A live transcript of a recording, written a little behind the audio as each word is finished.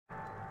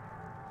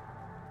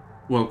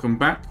Welcome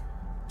back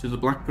to the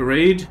Black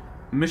Parade,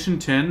 Mission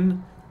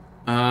 10,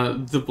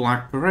 the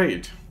Black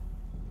Parade.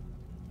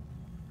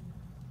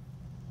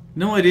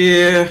 No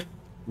idea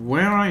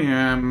where I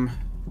am,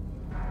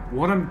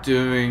 what I'm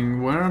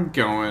doing, where I'm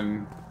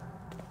going,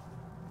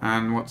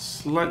 and what's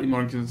slightly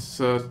more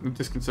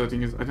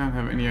disconcerting is I don't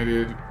have any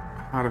idea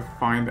how to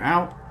find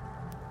out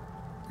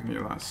any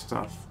of that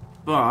stuff.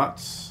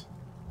 But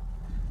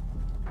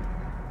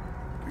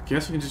I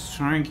guess we can just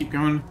try and keep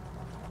going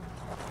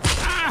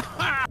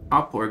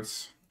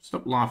upwards.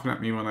 Stop laughing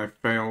at me when I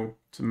fail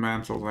to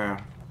mantle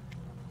there.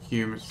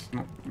 Hume, it's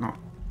not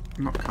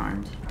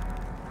kind.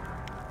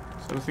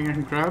 Is that a thing I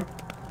can grab?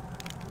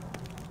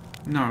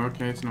 No,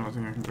 okay, it's not a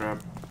thing I can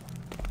grab.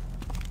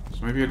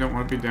 So maybe I don't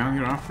want to be down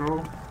here after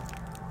all.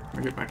 Can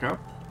I get back up?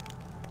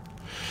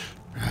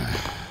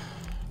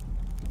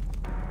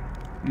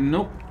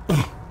 Nope.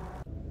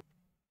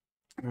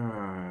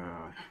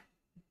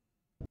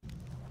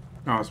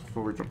 Oh, it's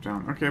before we drop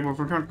down. Okay, well if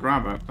we can't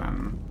grab it,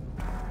 then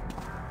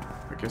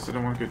I guess I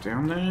don't want to go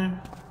down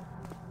there.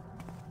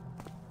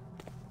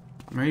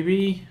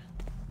 Maybe.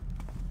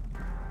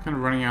 Kind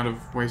of running out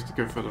of ways to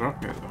go further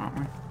up here, though, aren't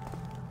we?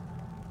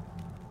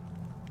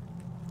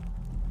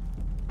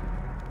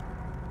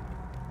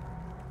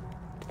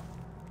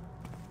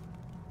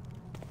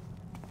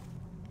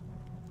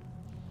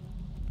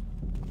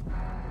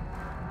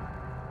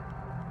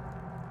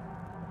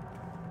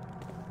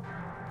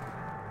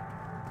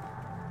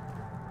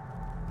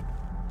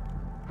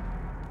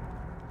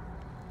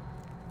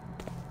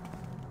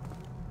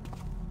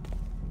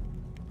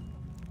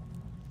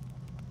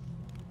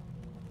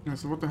 Yeah,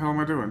 so what the hell am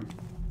I doing?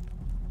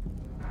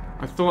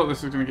 I thought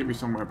this was going to get me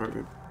somewhere, but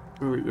it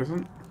really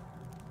isn't.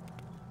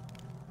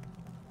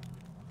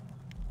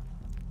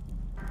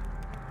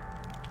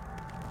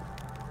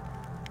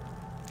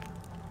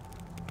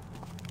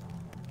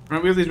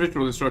 Right, we have these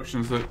ritual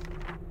instructions that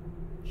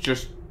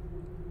just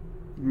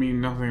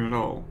mean nothing at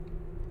all.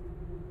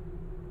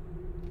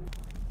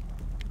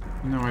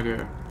 No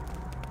idea.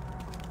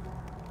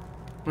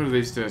 Where do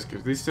these stairs go?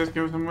 Do these stairs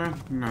go somewhere?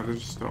 No, they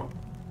just stop.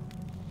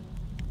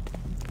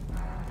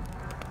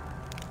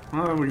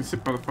 Well, we can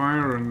sit by the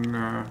fire and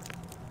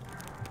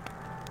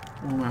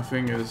warm our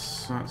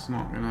fingers. That's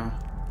not gonna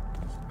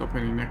stop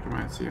any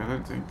necromancy, I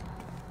don't think.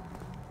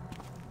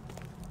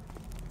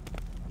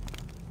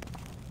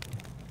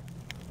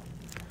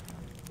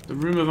 The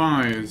Room of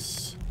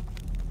Eyes.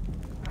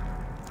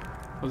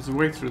 Well, there's a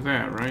way through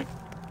there, right?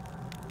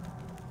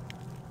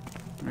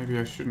 Maybe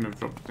I shouldn't have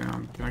dropped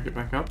down. Can I get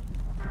back up?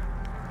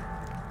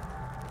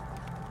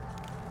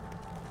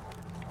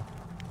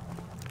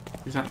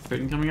 Is that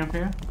thing coming up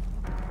here?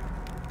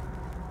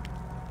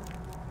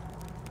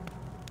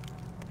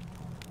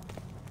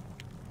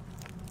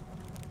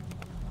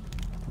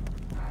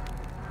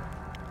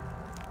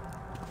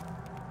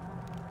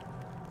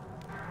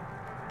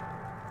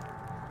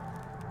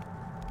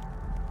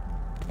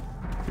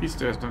 These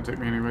stairs don't take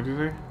me anywhere, do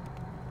they? I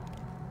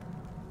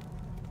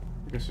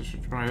guess I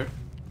should try it.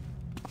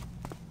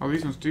 Oh,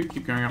 these ones do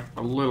keep going up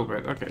a little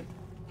bit. Okay.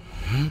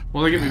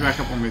 Well, they get me back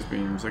up on these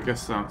beams. I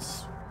guess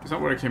that's... Is that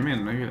where I came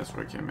in? Maybe that's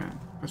where I came in.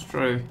 Let's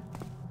try...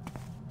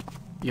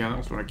 Yeah,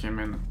 that's where I came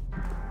in.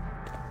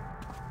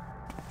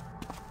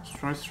 Let's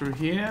try through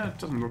here. It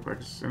doesn't look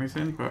like it's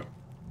anything, but...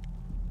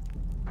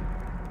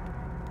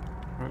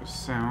 By the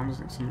sound, I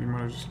think somebody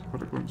might have just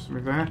put a glimpse of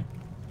me there.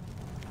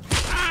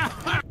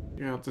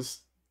 Yeah,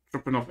 just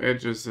dropping off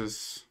edges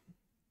is...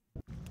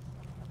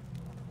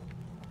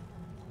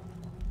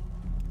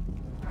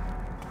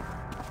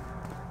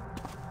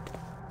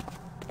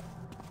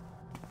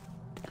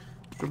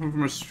 Dropping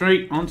from a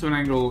straight onto an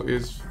angle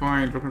is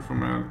fine. Dropping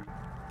from an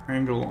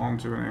angle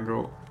onto an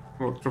angle...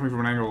 Well, dropping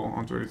from an angle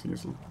onto anything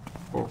is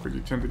awkward.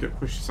 You tend to get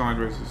pushed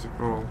sideways as you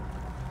fall.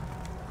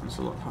 It's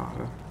a lot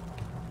harder.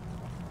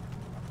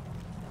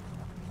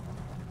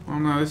 Well,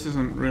 no, this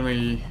isn't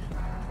really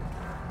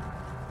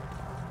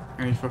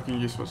any fucking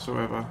use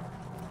whatsoever.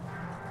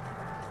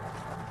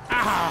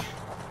 Ah!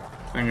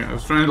 Dang it, I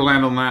was trying to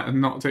land on that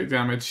and not take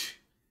damage.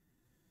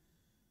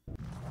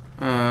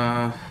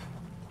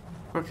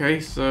 Okay,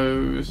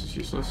 so this is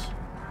useless.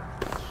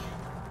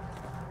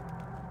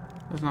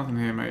 There's nothing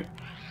here, mate.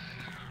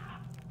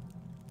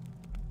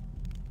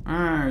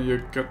 Ah,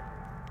 you've got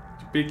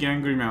a big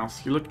angry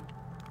mouse. You look...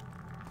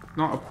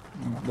 Not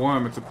a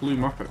worm, it's a blue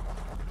muppet.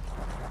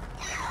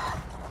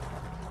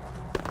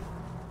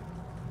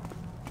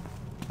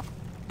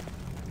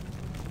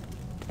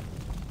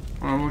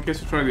 Well, I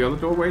guess we'll try the other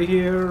doorway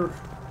here.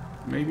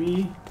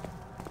 Maybe.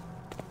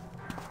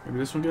 Maybe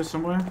this one goes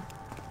somewhere.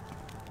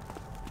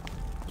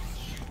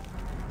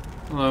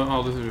 Hello.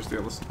 Oh, this is just the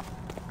other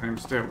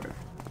stairway.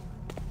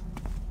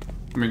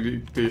 I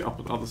mean, the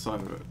other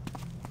side of it.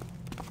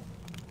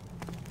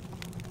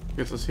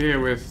 Gets us here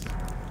with...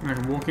 I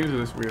can walk into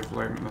this weird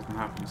flame and nothing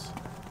happens.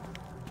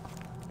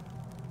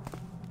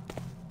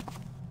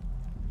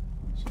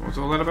 So what's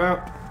all that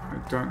about? I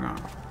don't know.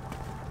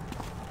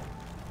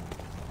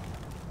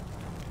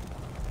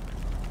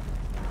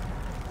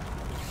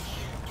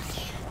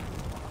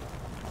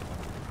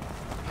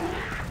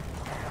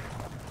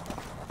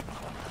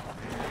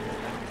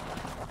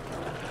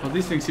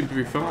 these things seem to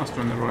be fast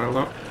when they're roiled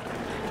up.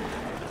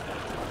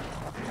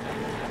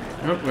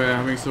 Oh, we're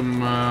having some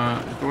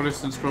draw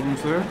distance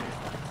problems there.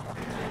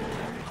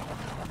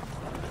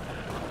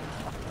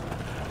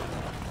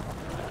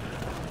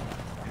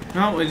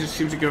 No, they just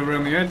seem to go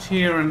around the edge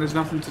here and there's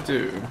nothing to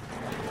do.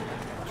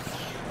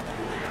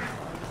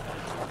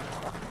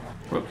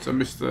 Whoops, I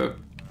missed the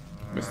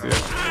edge.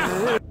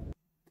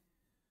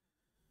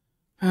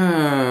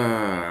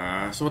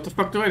 So what the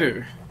fuck do I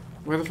do?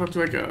 Where the fuck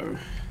do I go?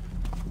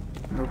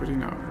 Nobody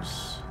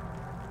knows.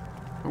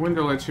 A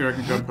window ledge here I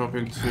can jump up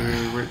into,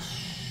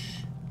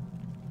 which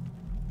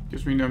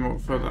gives me no more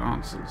further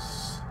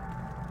answers.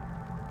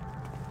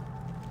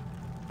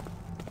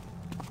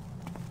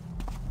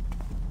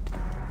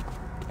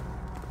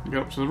 Get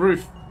up to the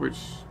roof, which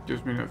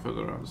gives me no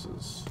further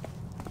answers.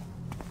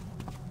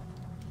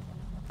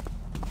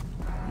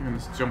 Even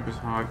this jump is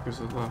hard because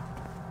of the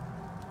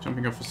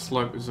jumping off a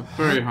slope is a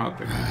very hard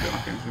thing to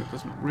jump into. It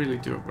doesn't really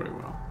do it very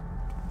well.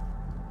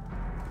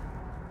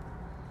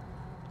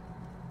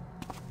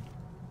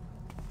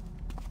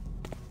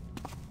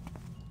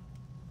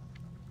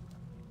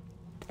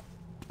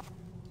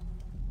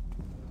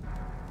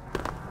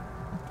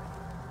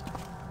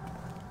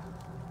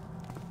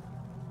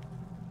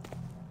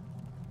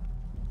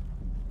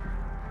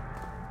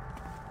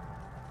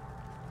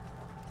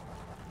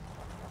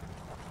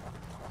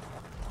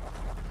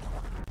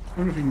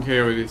 I wonder if you can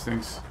KO these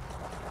things.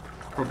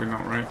 Probably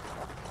not, right?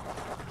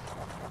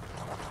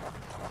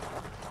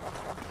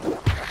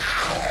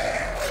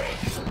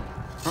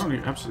 Oh,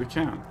 you absolutely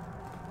can.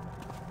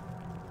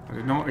 I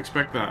did not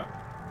expect that.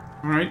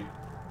 Alright.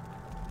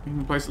 Making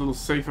the place a little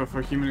safer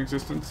for human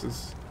existence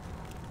is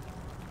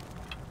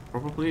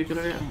probably a good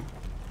idea.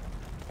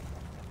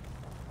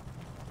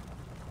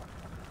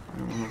 I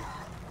don't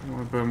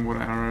want to burn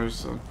water arrows,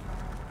 so...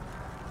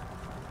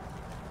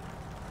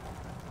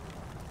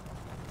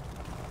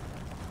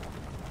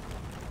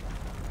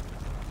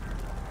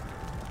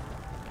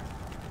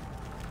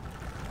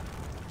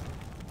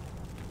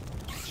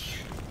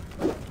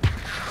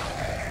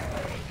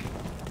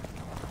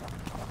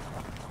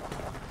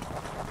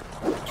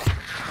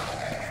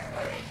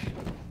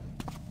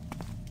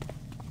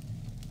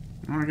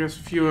 I guess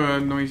fewer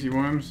noisy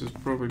worms is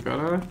probably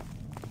better.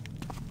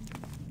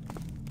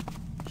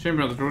 Shame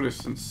about the draw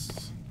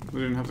distance.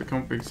 We didn't have the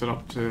config set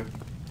up to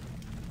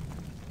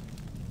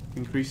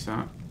increase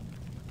that.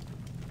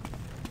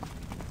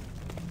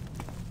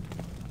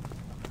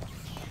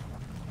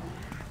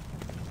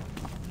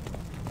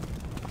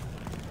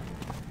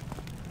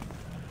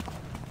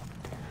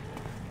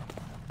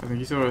 I think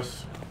he saw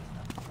us.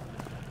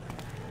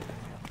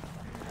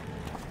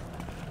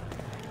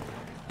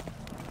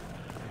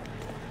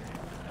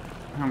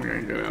 How am I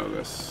going to get out of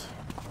this?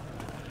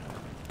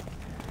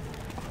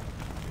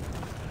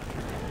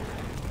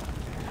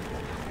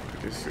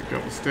 I guess go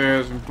up the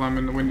stairs and climb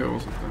in the window or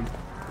something.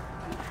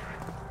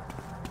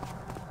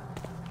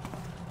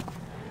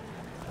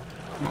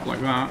 Not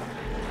like that.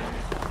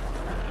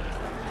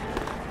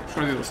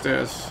 Try the other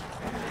stairs.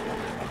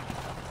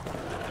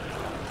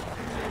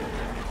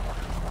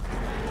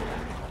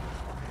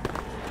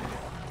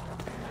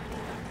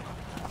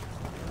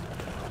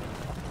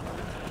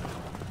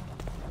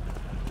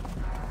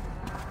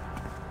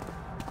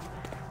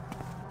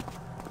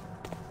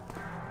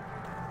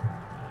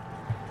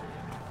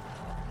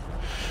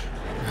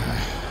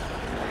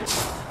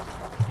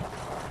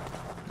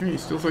 You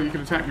still thought you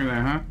could attack me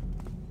there, huh?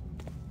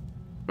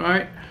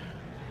 Bye.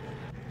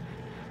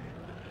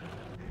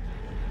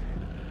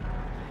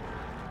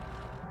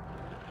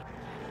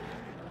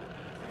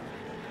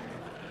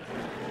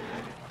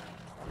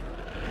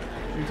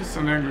 You just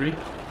sound angry.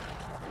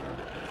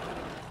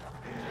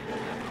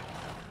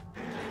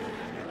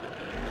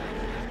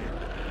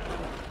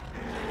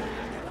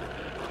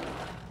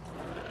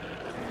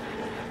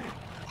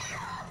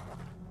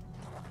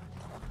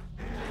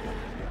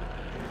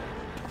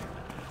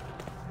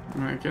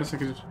 I guess I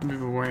could just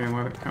move away and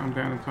let it calm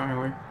down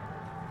entirely.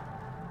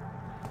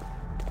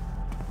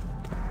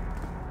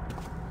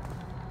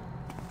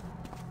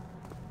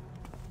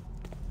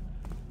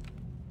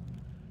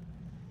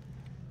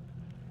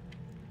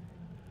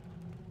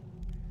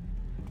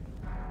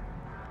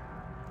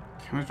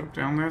 Can I drop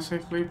down there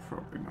safely?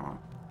 Probably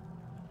not.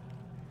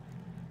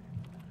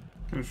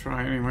 Gonna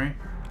try anyway.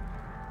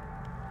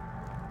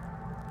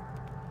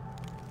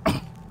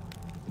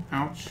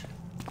 Ouch.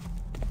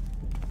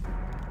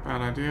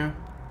 Bad idea.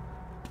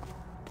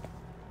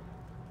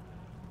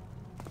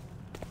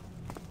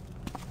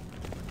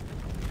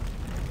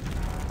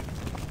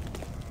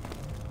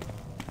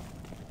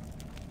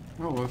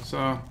 Oh, it's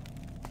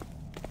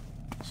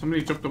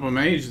somebody dropped up a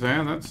mage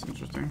there, that's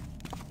interesting.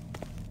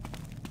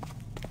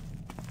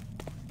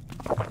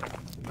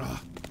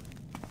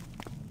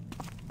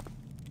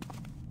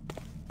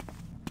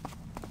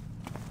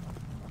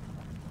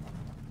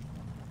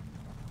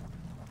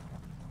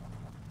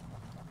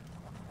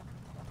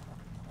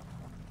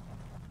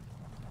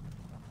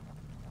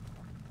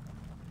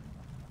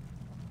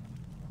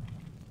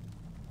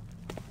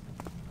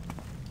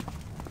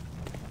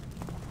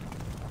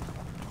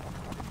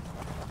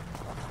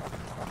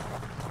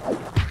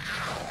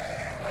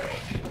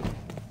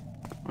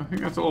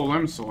 That's all of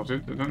them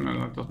sorted. I don't know,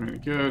 that does me any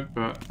good,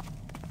 but if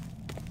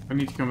I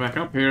need to come back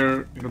up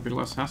here, it'll be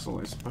less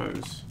hassle, I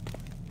suppose.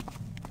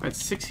 I had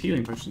 6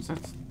 healing potions,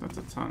 that's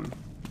a ton.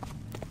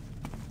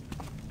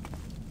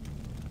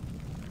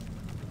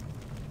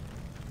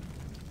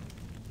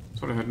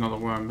 Thought I had another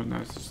worm, but no,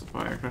 it's just the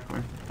fire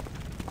crackling.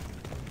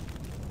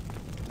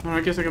 Well,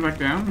 I guess I go back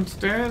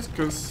downstairs,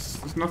 because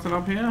there's nothing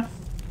up here.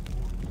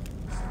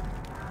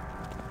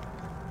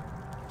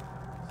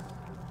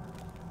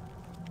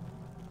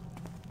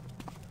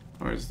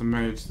 Or it's the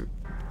mage, the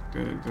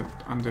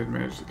undead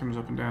mage that comes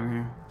up and down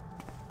here.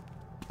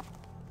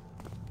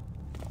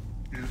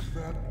 Is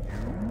that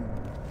you?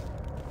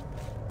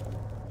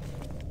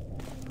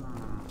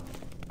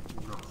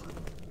 Nothing.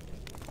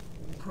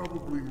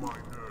 Probably my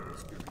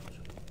nerves getting to me.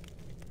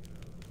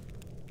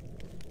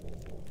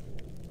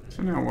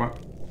 So now what?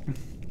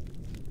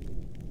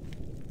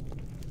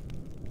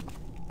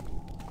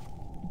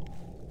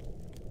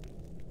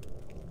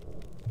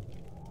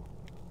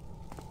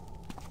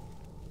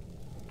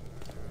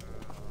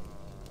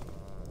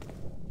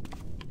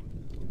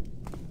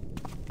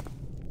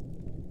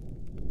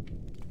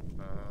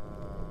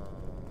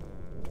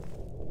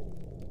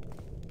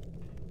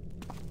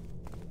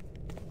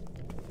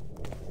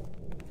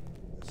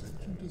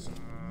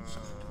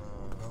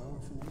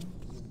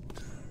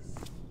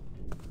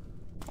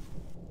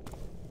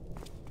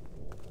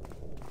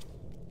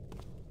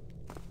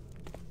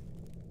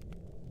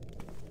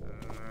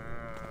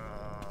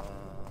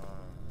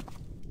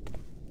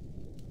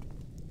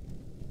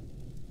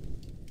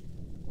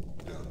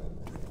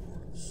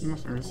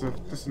 Nothing.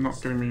 This is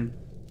not getting me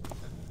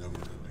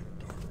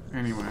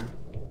anywhere.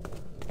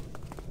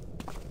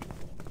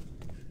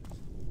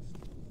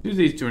 Do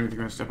these do anything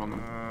when I step on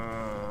them?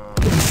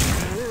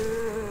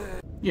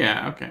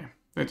 Yeah, okay.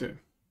 They do.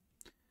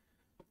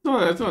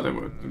 I thought they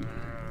would.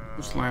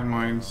 Just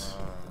landmines.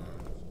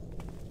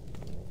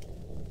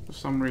 For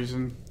some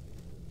reason.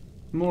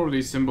 More of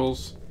these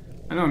symbols.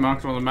 I know I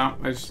marked them on the map,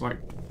 I just like...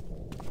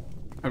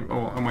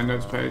 on my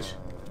notes page.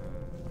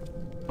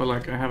 But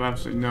like, I have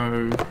absolutely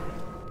no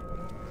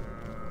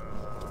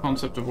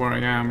concept of where I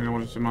am in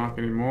order to mark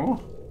anymore.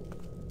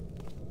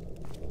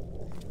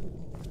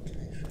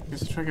 I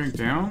guess I try going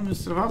down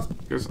instead of up,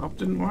 because up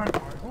didn't work. I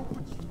hope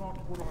it's not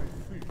what I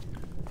think.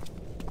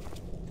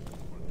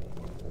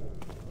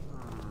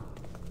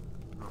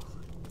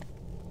 Nothing.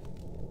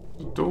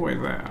 There's a doorway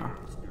there.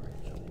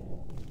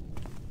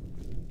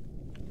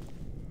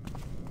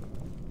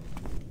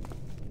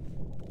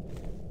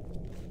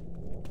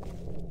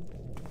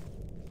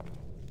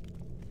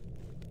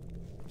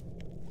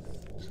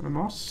 Is that a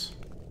moss?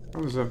 Oh,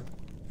 there's a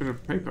bit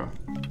of paper.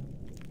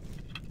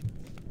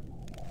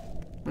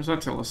 What does that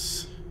tell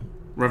us?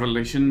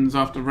 Revelations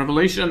after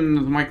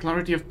revelations. My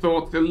clarity of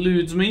thought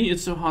eludes me.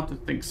 It's so hard to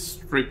think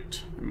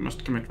straight. I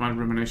must commit my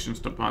ruminations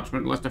to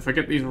parchment, lest I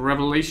forget these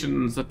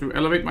revelations that do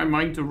elevate my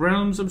mind to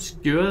realms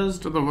obscures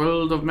to the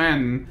world of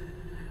men.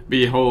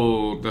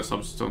 Behold, the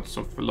substance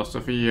of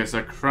philosophy is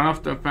a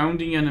craft of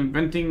founding and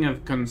inventing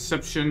of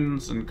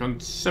conceptions, and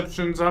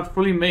conceptions are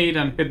fully made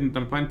and hidden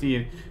and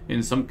plenty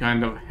in some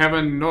kind of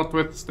heaven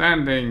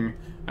notwithstanding.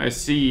 I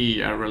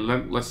see a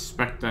relentless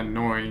spectre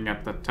gnawing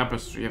at the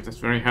tapestry of this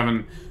very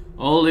heaven.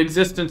 All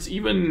existence,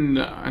 even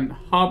an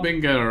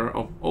harbinger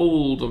of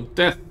old, of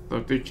death,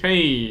 of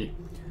decay.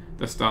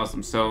 The stars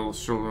themselves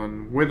shall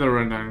wither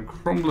and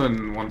crumble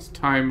once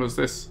time was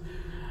this,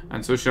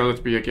 and so shall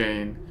it be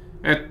again.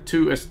 Et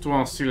tu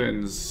estois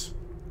silens.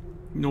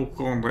 No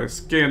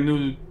condres, que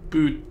nul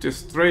but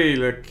distrait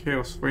le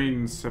chaos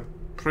reign se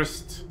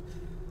prest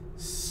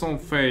sans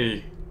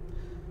fait.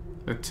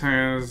 Le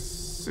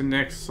temps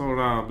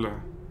inexorable.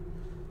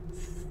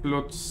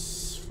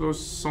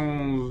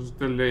 Flotsons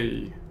de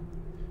lait.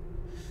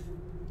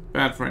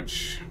 Bad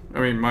French. I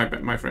mean,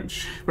 my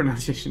French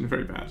pronunciation is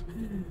very bad.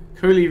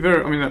 Coeli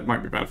ver. I mean, that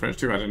might be bad French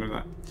too. I don't know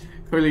that.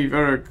 Coeli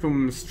ver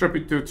cum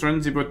strepito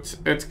transibut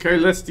et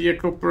caelestia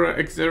copra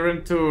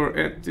exerentur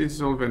et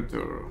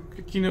dissolventur.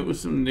 Cacina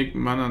usum nic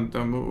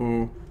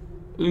manandamu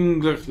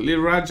unglech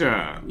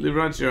liraja.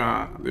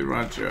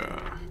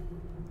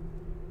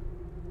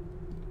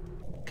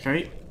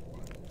 Okay.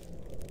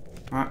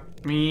 That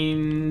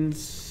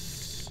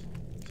means...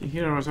 See,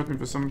 here I was hoping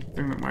for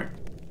something that might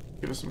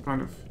give us some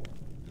kind of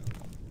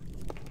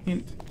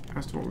hint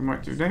as to what we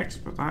might do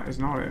next, but that is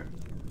not it.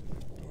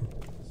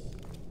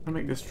 I'll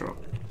make this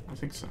drop. I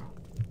think so.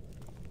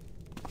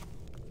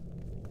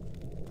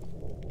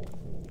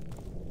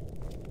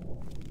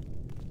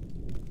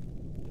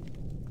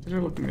 Did I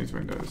look in these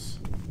windows?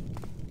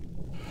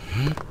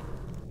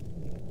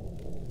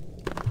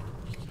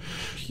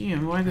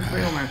 Ian, why the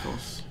fail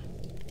mantles?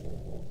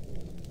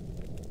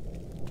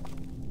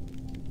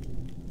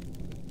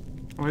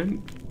 Oh, I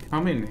didn't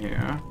come in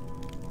here.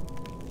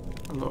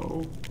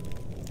 Hello?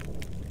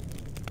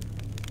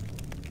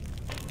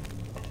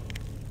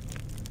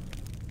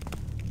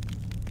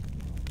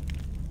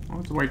 I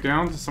want to way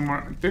down to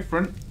somewhere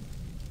different.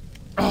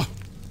 Ugh.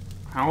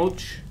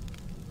 Ouch.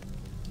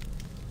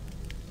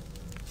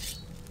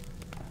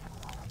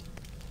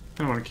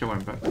 don't want to kill him,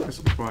 but this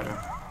will be quieter.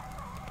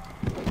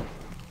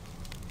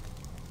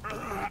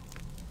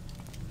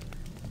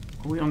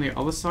 Are we on the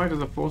other side of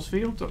the force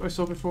field that I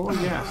saw before?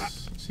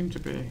 Yes, it seemed to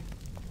be.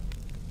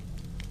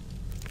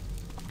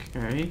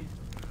 Okay.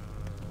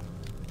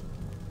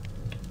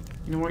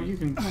 You know what? You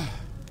can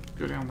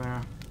go down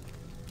there.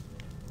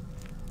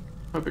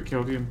 Hope it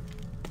killed him.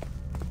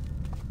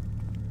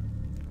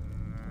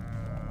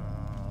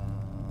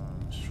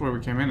 This is where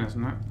we came in,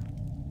 isn't it?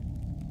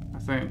 I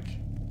think.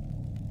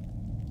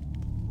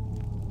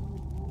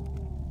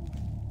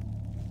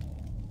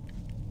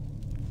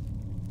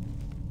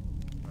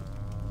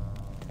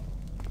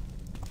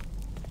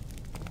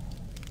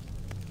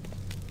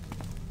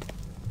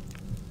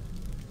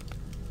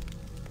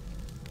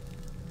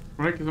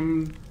 Right,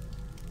 because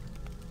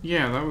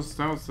yeah, that was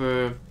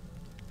the...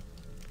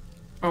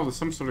 Oh, there's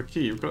some sort of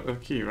key. We've got the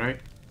key, right?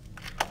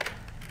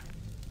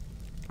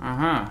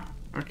 Uh-huh.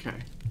 Okay.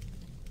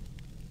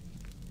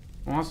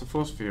 Well, that's the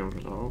force field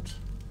resolved.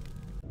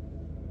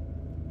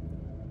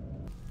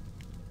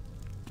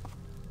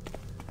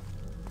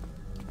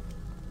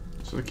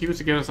 So the key was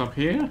to get us up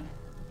here?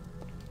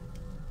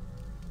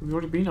 We've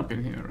already been up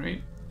in here,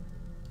 right?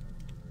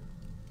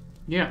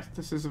 Yes,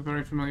 this is a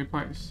very familiar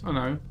place. Oh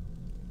no.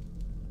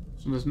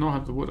 So does not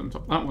have the wood on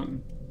top. That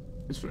one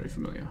is very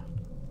familiar.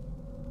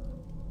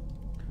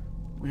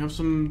 We have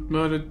some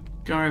murdered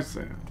guys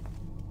there.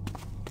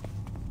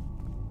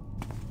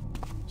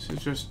 This is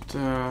just,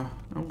 oh,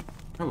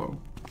 hello.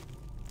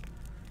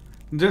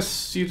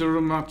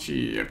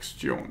 Desiderumachi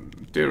extion.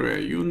 Dere,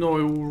 you know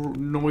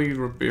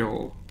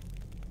Noirabil.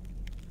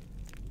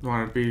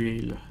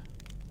 Noirabil.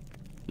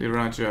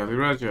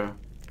 Liraja.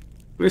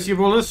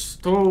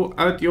 Glicibolus to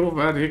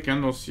adiovadik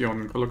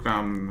enosion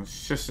hologram.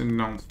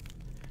 Shesinant.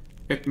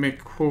 Et me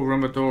quo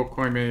ramador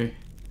quaime.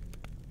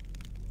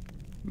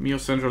 Mio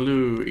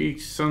Centralu, each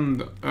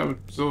sund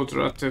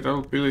absodrated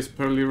albilis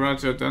per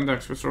liraja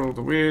dandax was rolled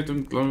weird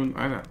and glown.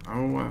 I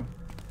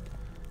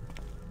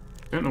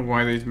don't know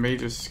why these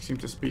mages seem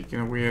to speak in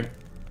a weird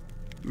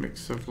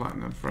mix of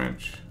Latin and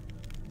French.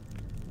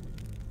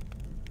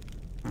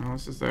 Now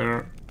this is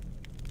their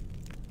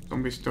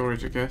zombie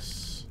storage, I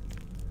guess.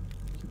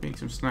 Keeping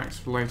some snacks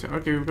for later.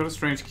 Okay, we've got a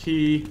strange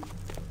key.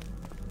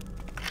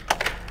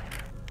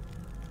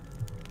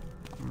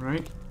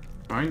 Alright,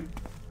 fine.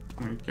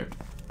 Okay.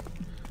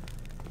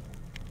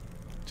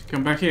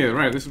 Come back here,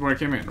 right, this is where I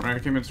came in, right? I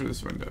came in through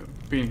this window,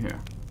 being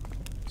here.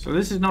 So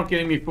this is not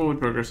getting me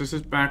forward progress, this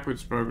is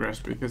backwards progress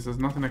because there's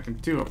nothing I can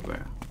do up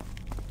there.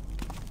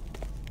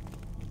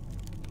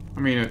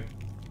 I mean, it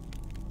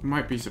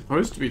might be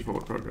supposed to be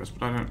forward progress,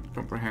 but I don't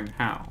comprehend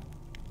how.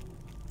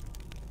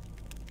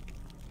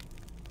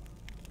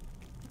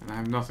 And I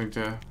have nothing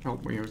to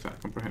help me with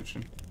that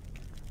comprehension.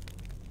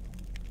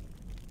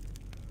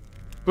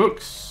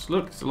 Books!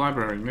 Look, it's a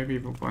library. Maybe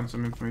we'll find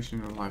some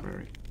information in the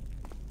library.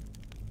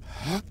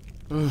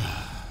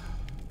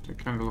 They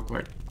kind of look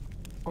like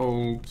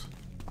old,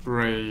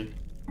 grey,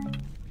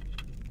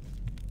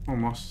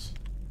 almost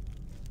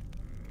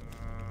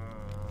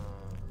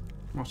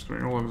moss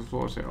green all over the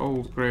floor. Say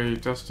old, grey,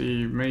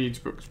 dusty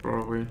mage books,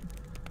 probably.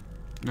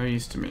 No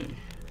use to me.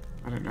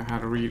 I don't know how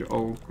to read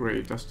old,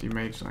 grey, dusty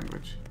mage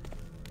language.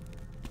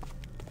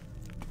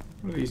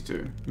 What do these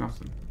do?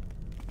 Nothing.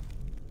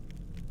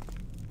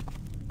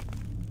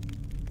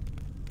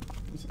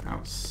 It's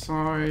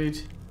outside.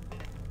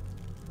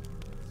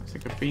 I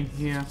think I've been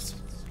here.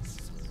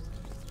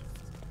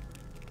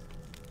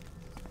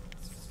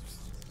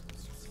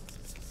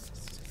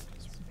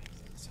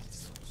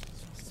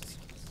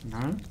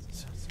 No?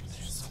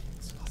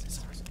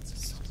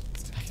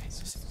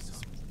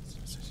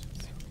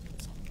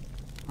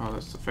 Oh,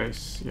 that's the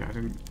face. Yeah, I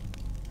didn't...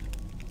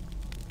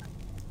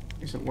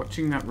 Is it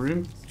watching that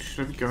room?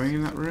 Should I be going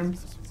in that room?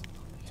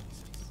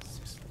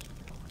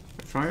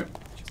 Try it.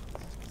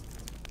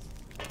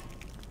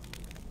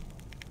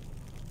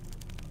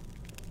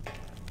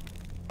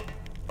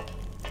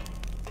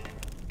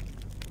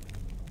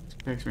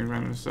 Takes me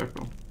around in a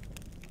circle.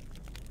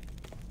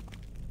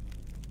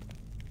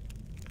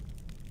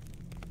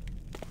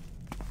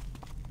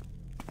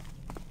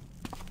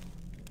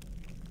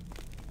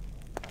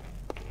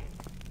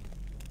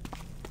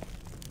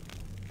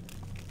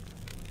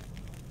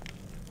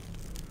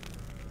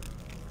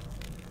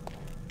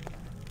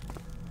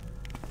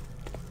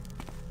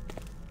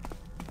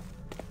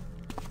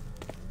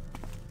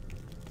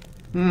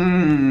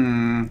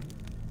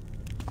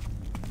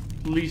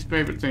 Least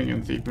favorite thing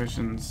in Thief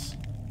missions.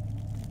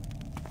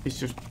 He's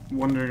just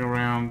wandering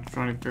around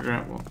trying to figure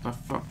out what the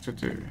fuck to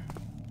do.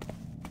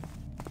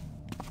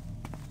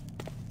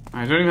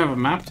 I don't even have a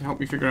map to help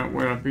me figure out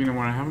where I've been and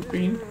where I haven't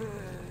been.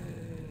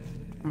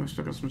 Oh, we've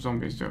still got some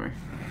zombies, do we?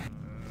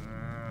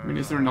 I mean,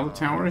 is there another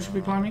tower I should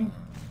be climbing?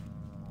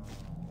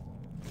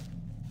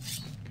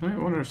 Can I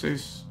wonder if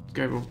this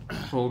guy will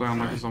fall down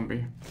like a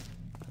zombie?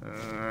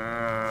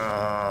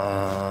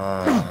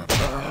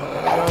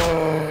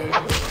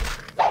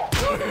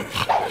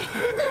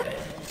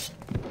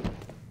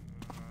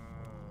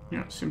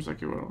 Yeah, seems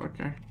like you will,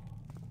 okay.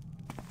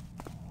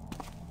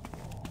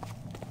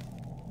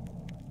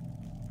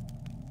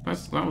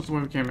 So that was the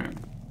way we came in.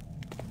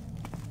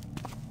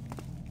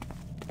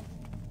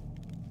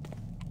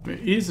 There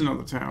is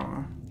another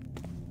tower.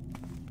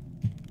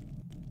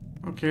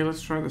 Okay,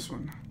 let's try this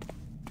one.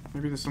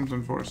 Maybe there's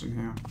something for us in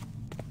here.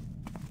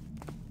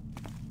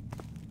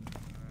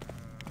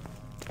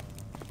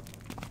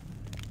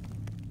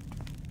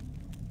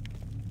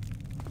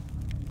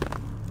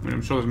 I mean,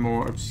 I'm sure there's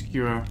more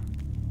obscure,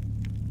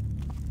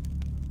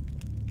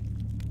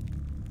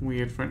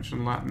 weird French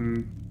and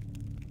Latin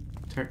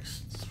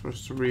texts for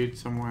us to read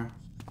somewhere.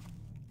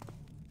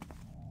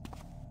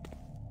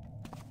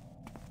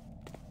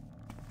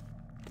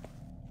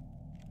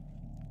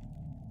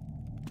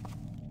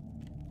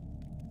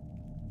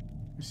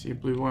 I see a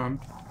blue worm.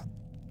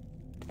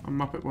 A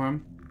Muppet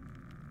worm.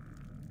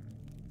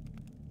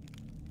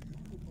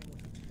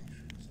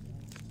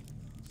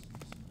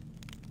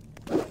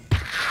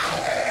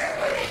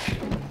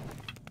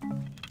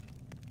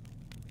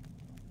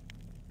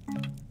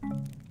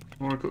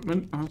 More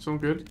equipment. Oh, that's all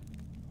good.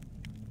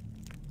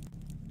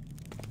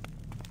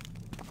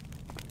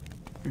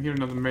 I hear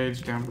another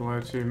mage down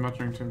below too,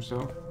 muttering to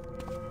himself.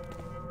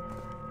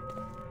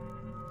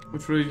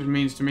 Which really just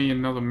means to me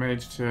another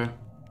mage to...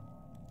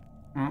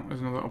 Well,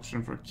 there's another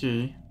option for a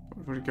key. But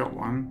we've already got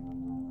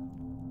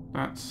one.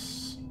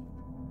 That's...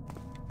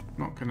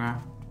 not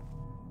gonna...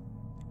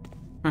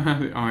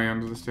 the eye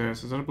under the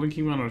stairs. Is that a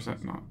blinking one or is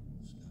that not?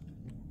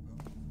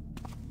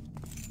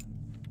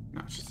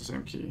 No, it's just the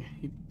same key.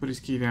 He put his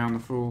key down, the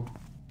fool.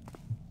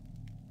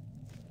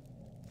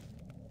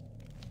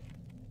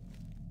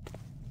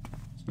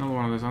 It's another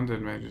one of those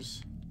undead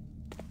mages.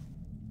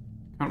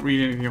 Can't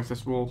read anything off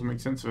this wall to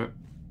make sense of it.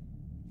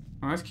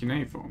 Oh, that's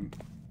cuneiform.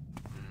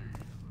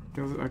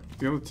 The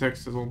other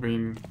text has all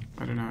been,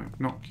 I don't know,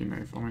 not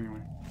cuneiform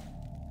anyway.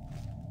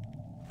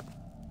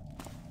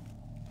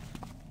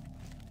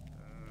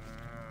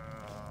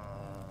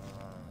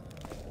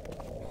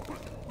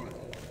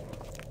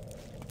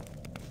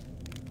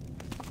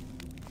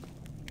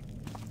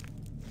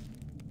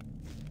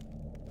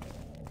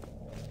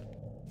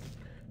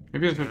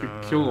 Maybe I just have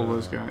to kill all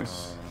those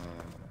guys.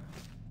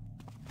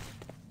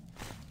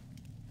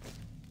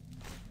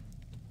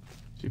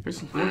 So you're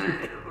facing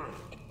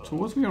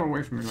towards me or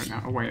away from me right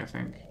now? Away, I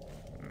think.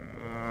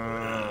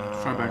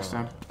 Let's try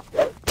backstab.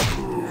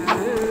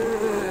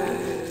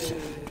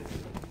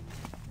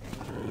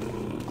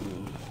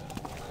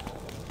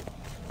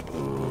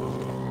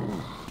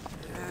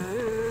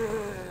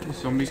 This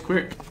zombie's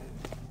quick.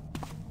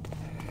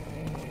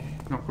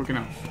 Not quick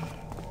enough.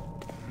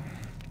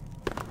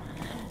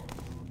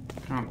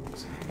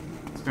 Can't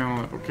stay on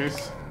that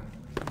bookcase.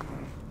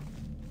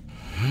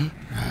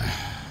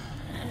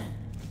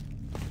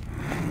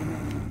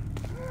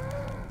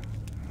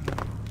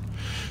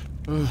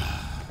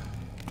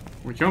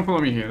 We can't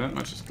follow me here, that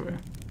much is clear.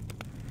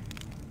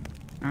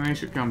 And they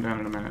should calm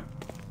down in a minute.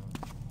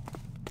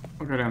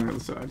 I'll go down the other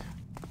side.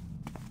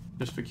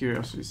 Just for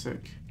curiosity's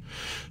sake.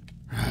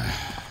 I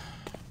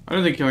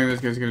don't think killing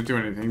this guy's going to do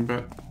anything,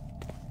 but...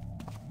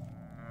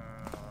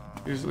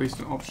 Here's at least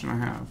an option I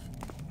have.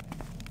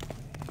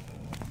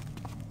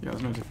 Yeah,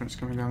 there's no difference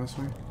coming down this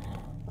way.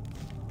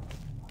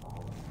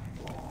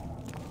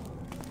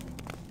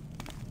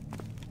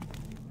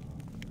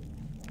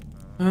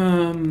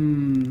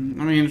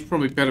 I mean, it's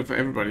probably better for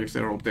everybody if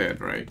they're all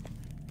dead, right?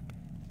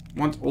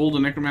 Once all the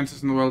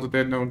necromancers in the world are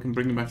dead, no one can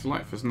bring them back to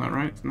life, isn't that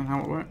right? Isn't that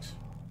how it works?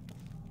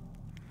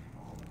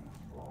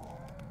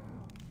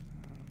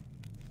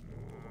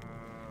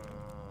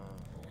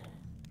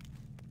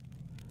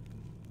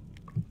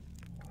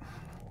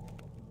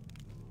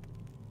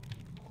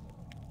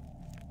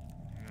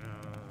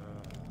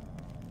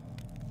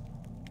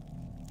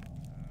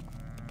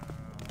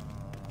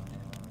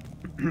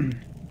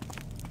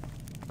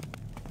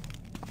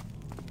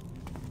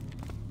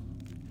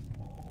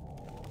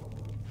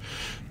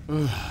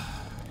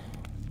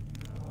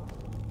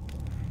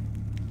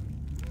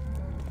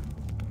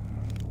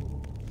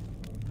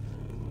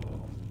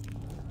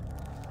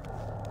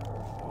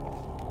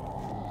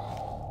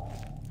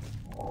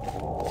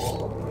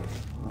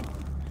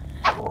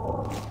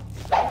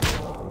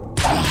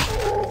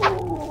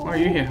 Oh,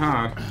 you hit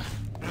hard.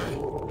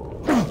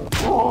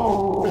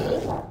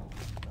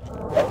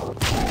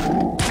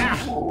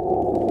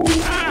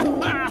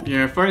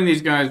 Yeah, fighting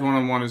these guys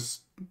one-on-one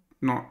is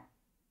not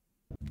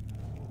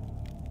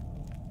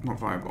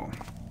viable.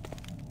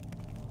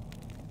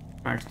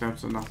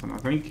 Backstabs are nothing, I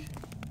think.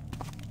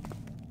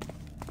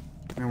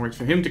 And wait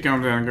for him to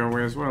calm down and go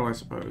away as well, I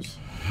suppose.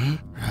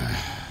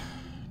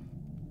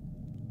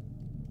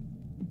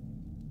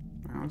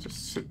 I'll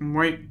just sit and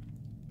wait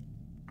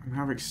and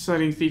have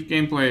exciting thief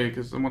gameplay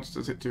because the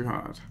monsters hit too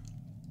hard.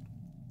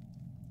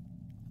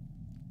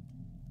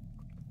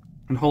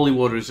 And holy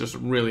water is just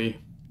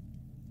really...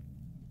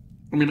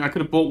 I mean, I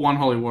could have bought one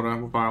holy water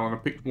vial and I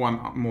picked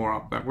one more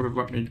up. That would have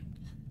let me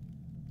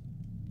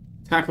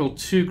tackle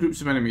 2 groups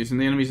of enemies, and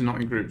the enemies are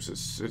not in groups.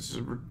 It's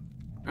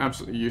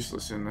absolutely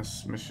useless in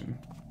this mission.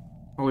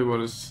 Holy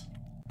water's...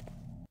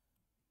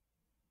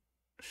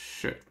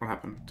 Shit, what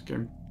happened? The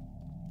game...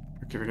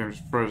 Okay, the game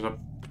just froze up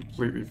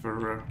completely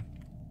for a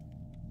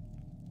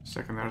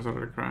second there. I thought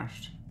it had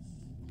crashed.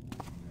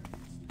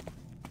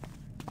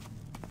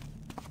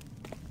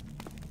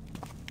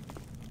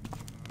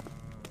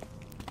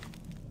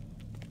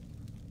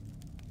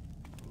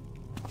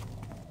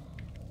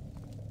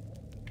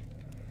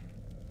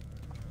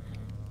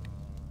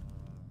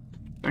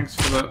 Thanks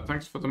for that.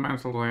 Thanks for the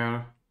mantle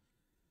layer.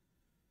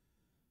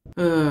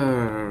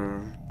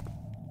 A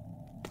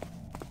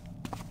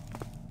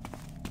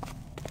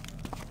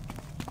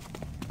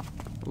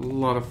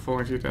lot of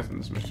falling to your death in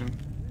this mission.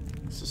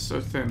 This is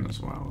so thin as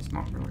well. It's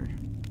not really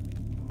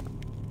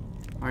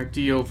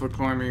ideal for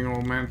climbing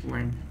or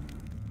mantling.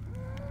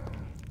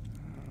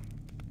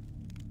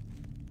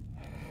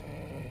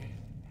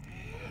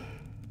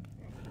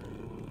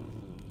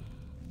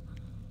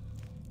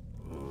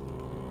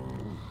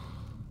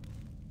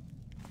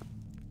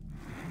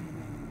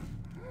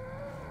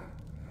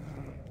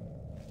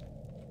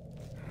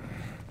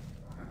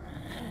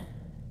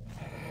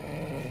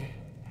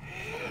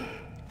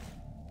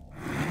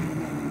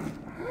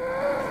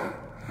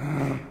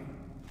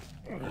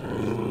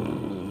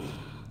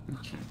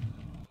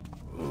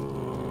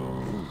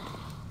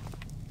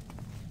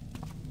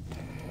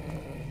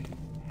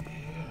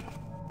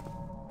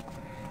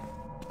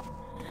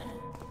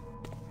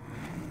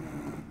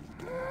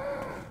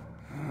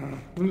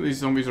 These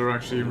zombies are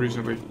actually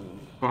reasonably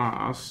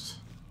fast.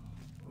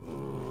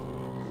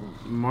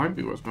 Might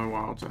be worth my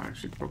while to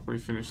actually properly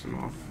finish them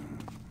off.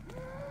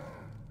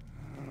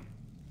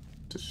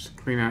 To just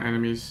clean out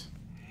enemies.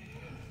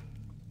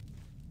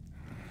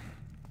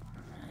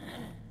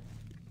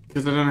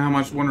 Because I don't know how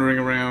much wandering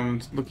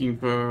around looking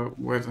for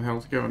where the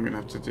hell to go I'm going to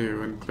have to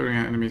do, and clearing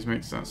out enemies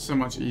makes that so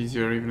much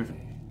easier, even if it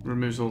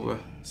removes all the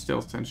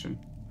stealth tension.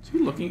 Is he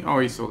looking? Oh,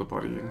 he saw the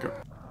body and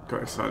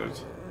got excited.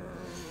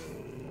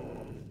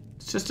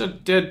 It's just a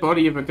dead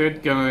body of a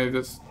dead guy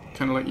that's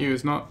kind of like you.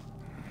 It's not...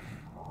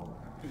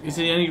 Is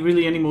he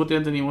really any more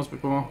dead than he was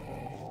before?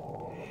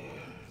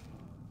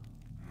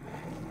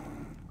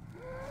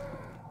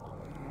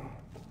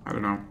 I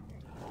don't know.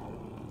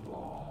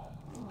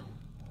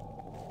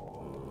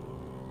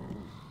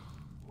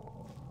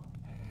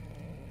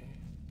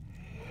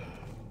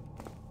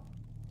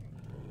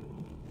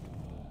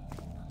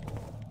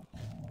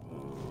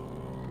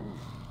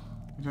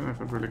 I don't know if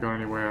I've really got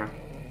anywhere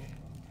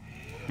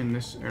in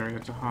this area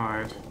to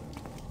hide.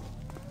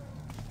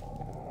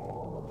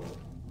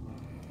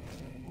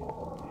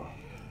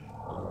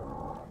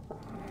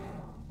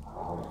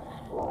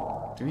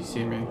 Did he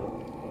see me?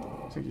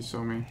 I think he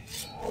saw me.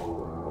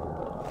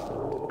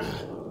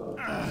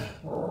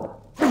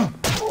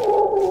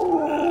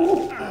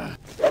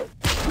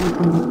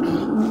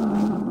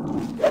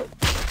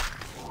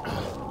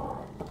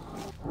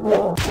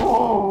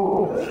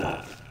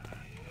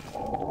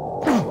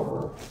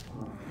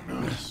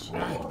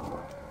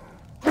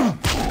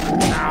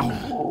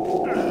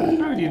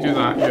 How did you do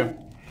that, you?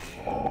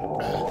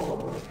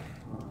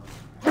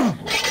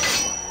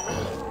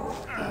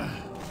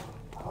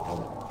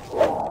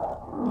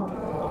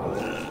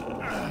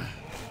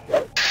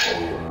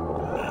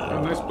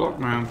 Oh, nice block,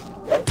 man.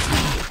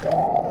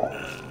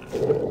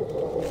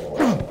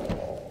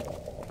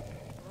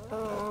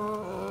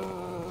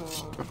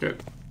 Fuck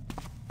it.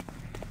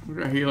 We've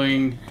got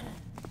healing.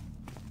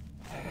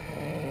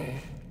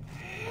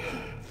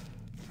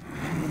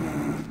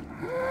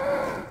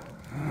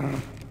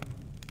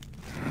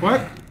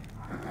 What?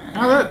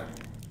 How the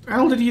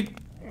hell did you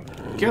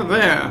get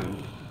there?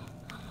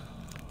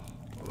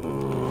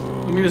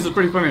 I mean, this is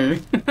pretty funny.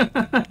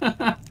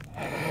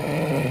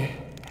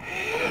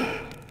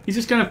 He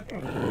just kind of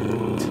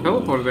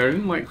teleported there,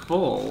 didn't like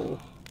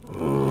fall.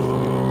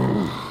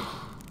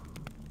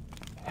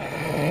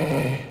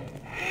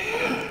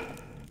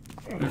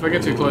 If I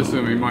get too close to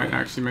him, he might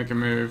actually make a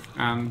move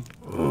and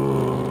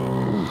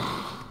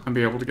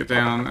be able to get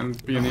down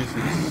and be a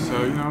nuisance.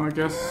 So, you know, I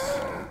guess.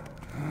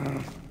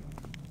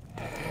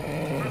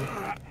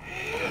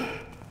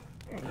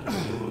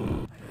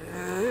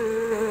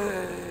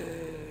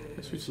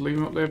 We just leave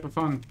him up there for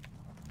fun.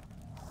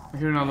 I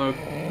hear another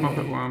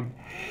Muppet worm.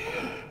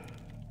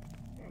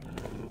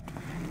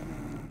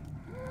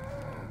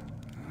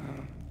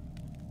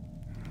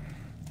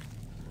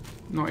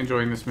 Not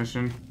enjoying this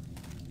mission.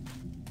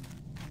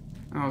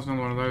 Oh, there's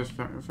another one of those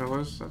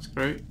fellas. That's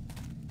great.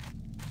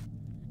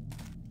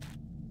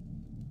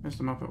 There's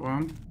the Muppet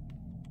worm.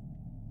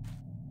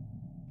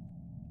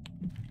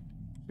 Is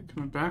it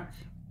coming back?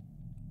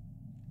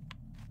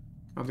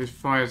 Oh, these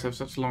fires have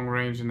such long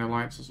range in their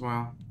lights as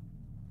well.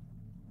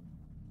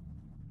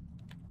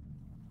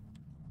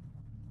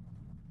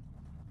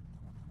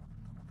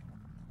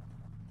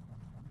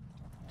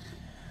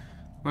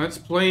 Let's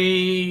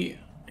play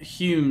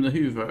Hume the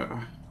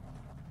Hoover.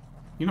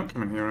 You're not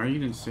coming here, are you? You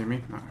didn't see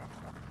me? No.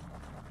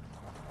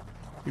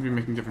 You'd be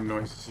making different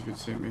noises if you'd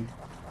seen me.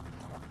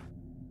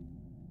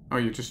 Oh,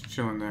 you're just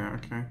chilling there,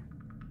 okay.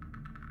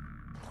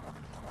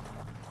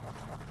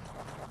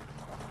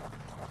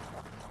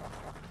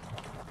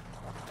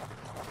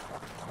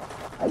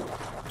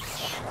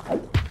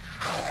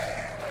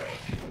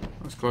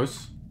 That's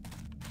close.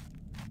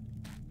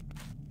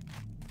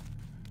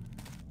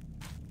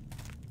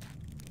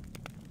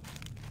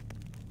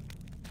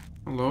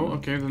 Hello?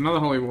 Okay, there's another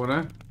holy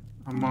water.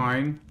 A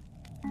mine.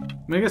 I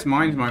mean, I guess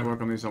mines might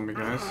work on these zombie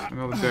guys.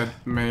 Another dead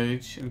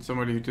mage and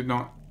somebody who did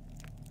not...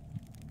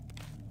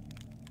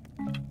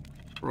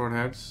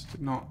 Broadheads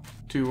did not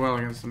do well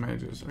against the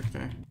mages.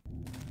 Okay.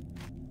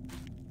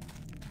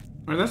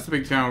 Right, that's the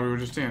big tower we were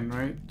just in,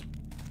 right?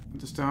 At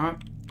the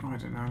start? Oh, I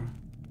don't know.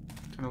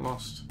 Kind of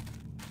lost.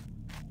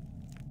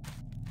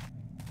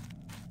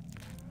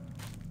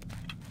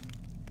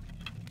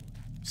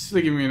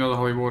 Still giving me another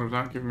holy water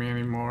without giving me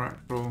any more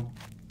actual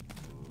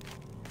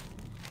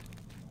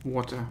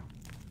water.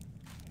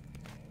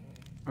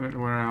 I don't know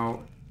where our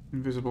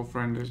invisible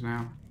friend is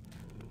now.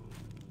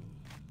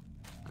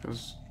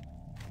 Because...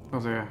 Oh,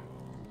 there.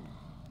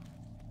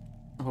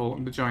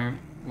 The giant,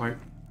 like...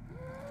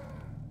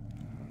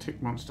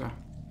 tick monster.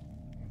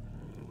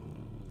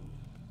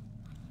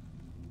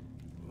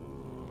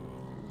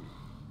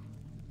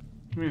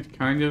 I mean, it's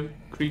kind of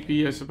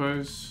creepy, I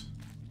suppose.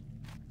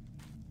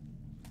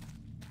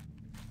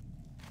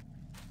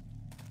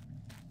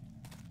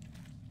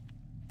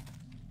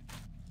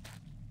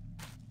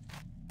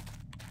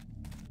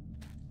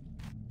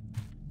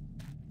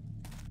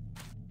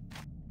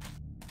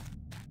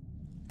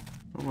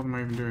 But what am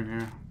I even doing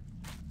here?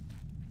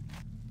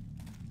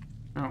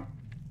 Oh,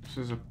 this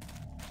is a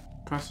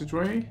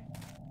passageway.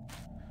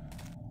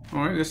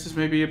 Alright, this is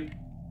maybe a...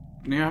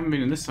 I haven't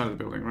been in this side of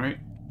the building, right?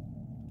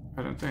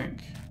 I don't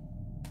think.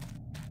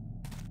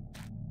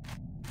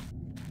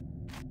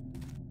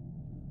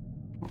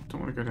 Oh,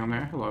 don't want to go down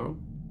there. Hello.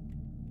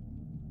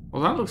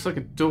 Well, that looks like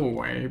a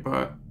doorway,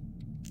 but...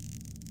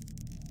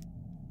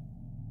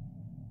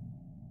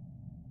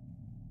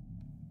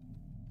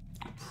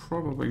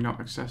 probably not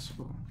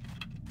accessible.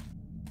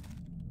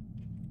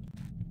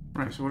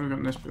 Right, so what have we got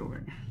in this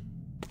building?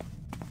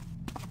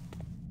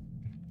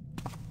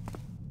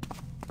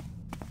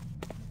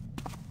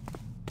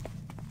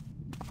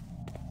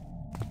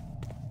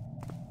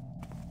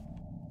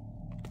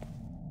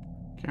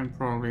 Again,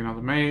 probably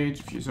another mage,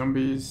 a few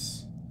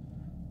zombies,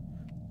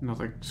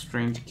 another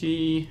strange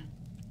key.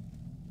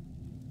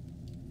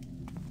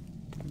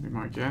 Would be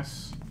my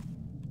guess.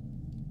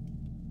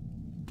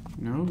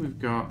 No, we've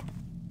got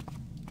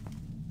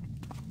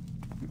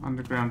an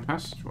underground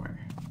passageway.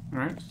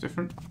 Alright, it's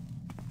different.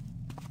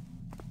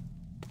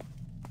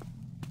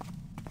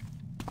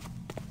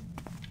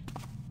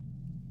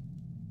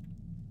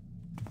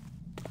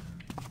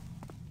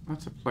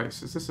 That's a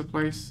place. Is this a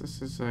place?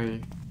 This is a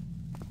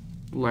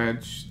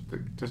ledge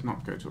that does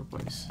not go to a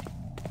place.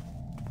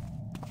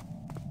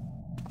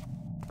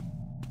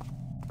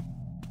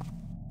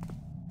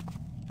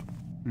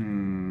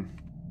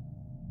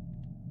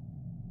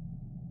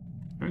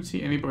 I don't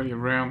see anybody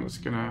around that's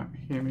gonna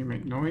hear me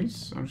make noise,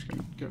 so I'm just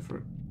gonna go for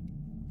it.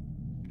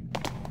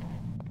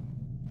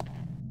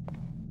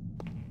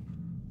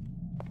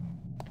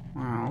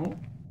 Wow.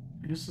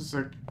 This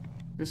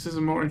is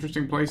a more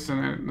interesting place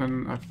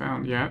than I've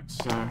found yet,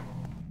 so...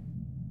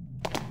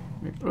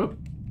 Oh.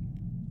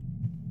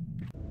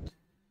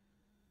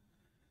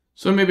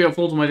 So maybe I'll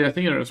fall to my death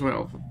here as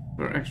well,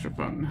 for extra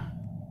fun.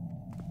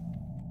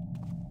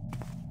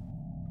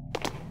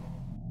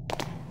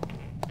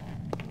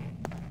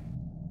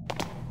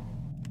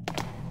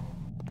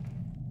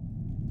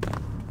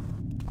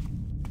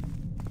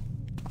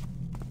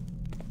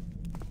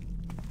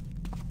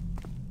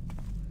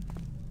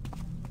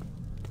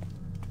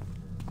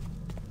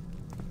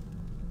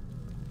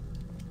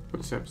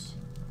 Footsteps.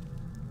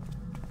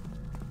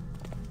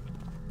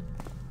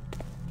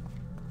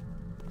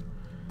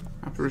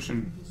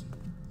 Apparition.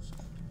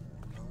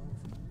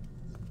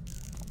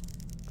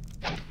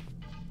 I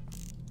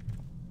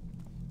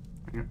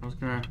was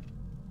gonna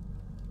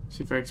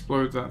see if I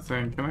explode that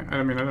thing. Can I?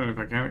 I mean, I don't know if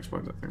I can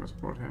explode that thing with a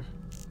broadhead.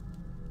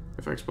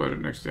 If I explode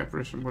it next to the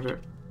apparition, would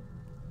it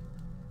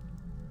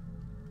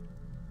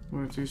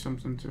do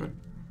something to it?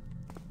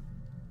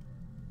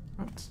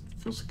 That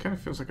kind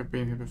of feels like I've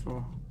been here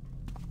before.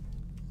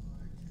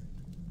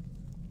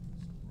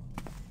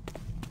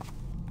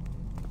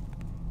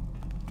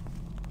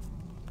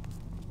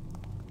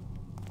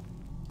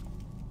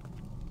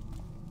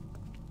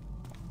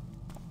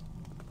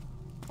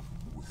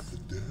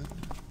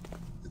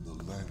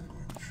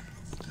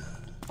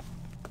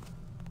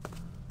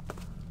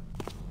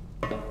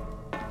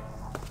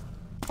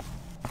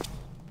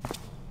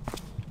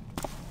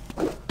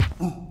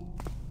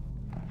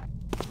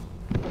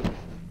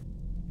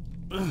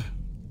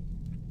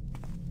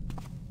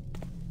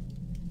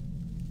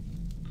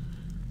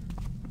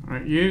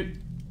 Alright, you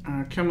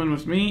are coming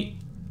with me.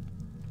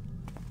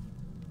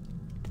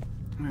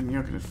 And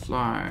you're gonna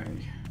fly.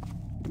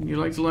 You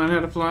like to learn how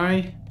to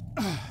fly?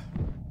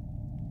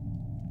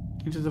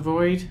 Into the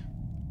void?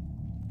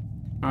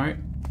 Alright.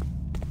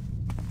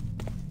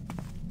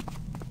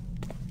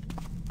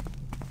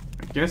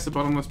 I guess the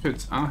bottomless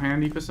pits are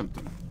handy for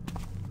something.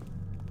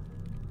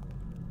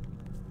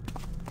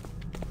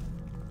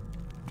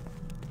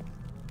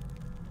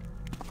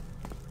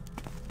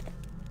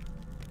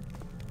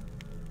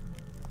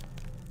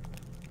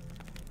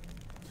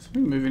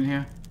 Something moving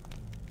here.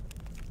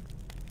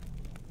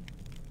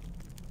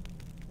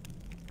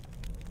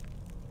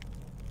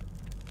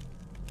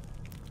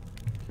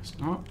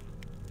 not.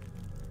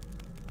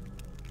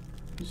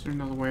 Is there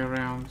another way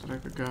around that I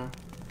could go?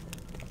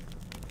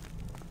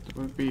 That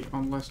would be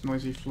on less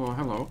noisy floor.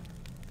 Hello.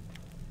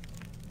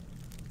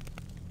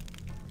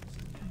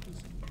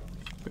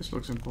 This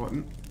looks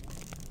important.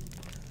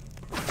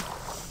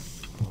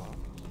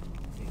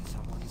 Did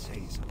someone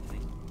say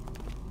something?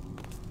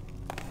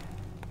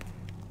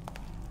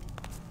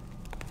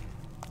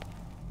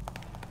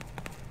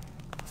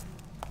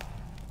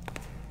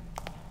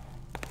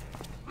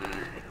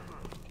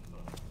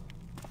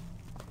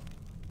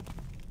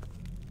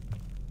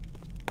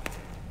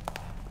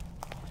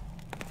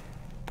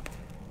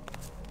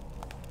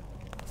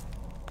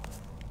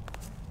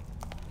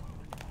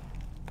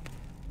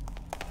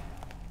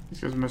 These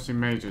guys are mostly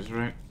mages,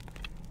 right?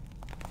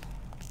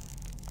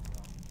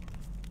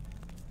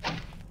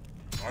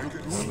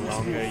 The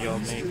longer you're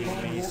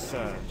making me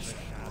search,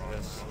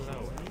 the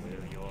slower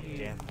will your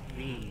death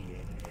be,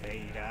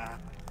 Invader.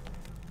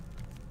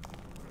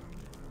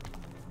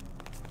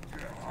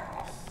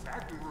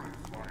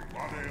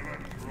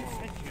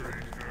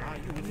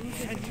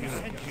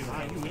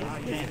 Are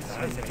you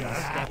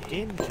just stepped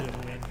into,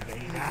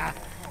 Invader?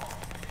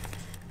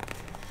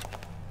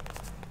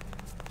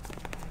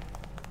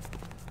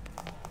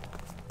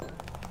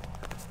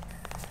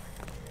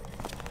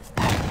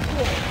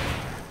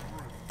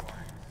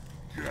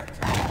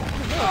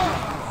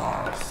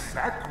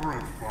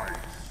 Sacrifice.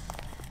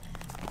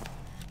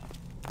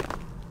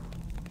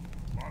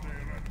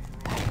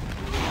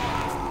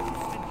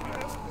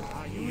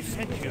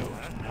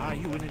 Are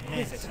you an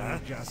inquisitor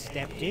just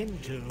stepped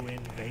into,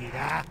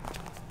 Invader?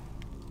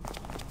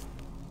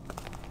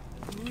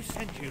 Who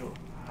sent you?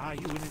 Are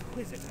you an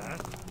inquisitor?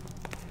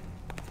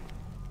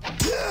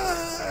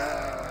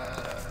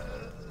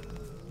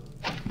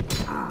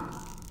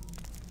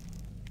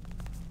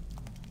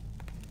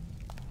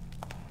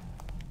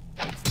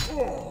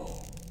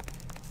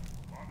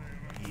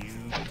 You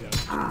don't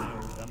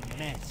know the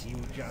mess you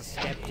just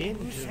stepped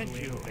into,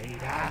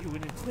 Invader. Are you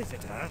an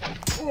inquisitor?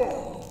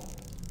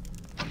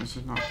 This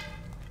is not...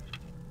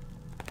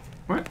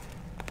 What?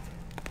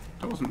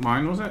 That wasn't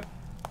mine, was it?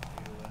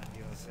 You earned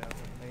yourself a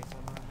place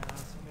among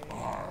us, mate.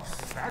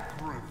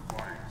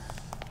 Sacrifice.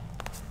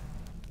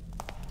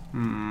 I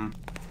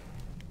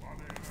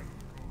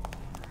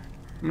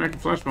mean, I can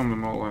flash bomb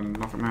them all and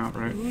knock them out,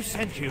 right? Who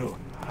sent you?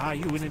 Are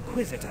you an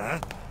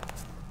inquisitor?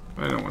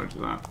 But I don't want to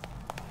do that.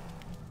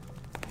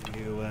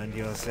 You earned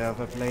yourself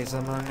a place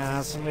among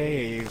our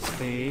slaves,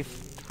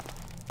 thief.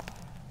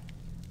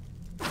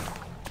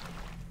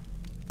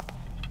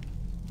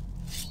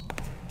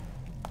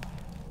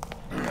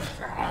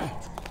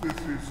 This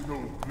is no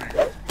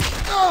place.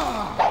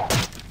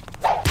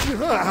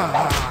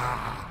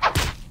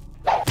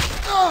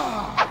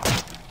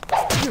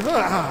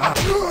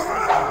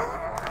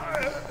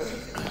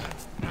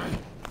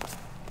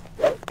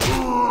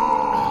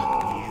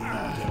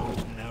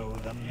 Don't know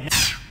the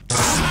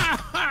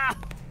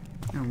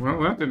Yeah,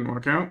 well, that didn't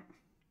work out.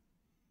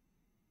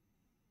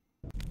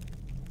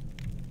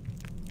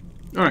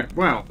 Alright,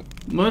 well,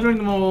 murdering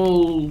them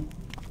all...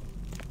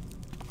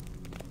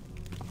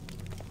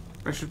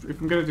 if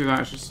I'm gonna do that,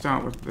 I should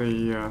start with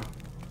the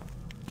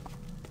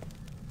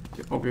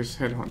obvious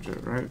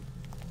headhunter, right?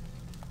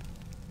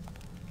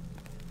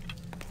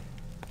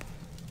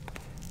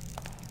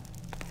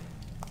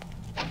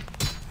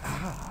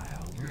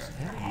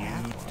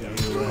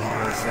 You earned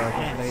yourself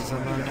a place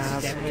among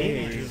our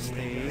slaves,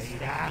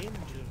 thief.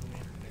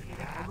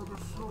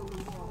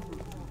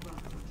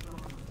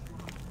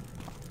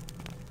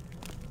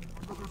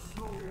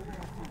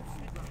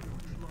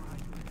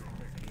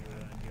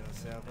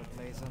 Yourself a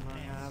place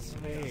among our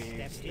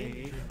slaves,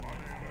 thief.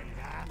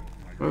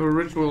 Well, the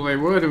ritual they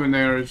were doing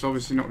there is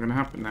obviously not going to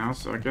happen now,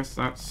 so I guess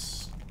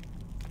that's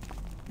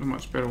a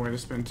much better way to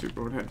spend 2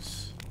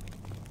 broadheads.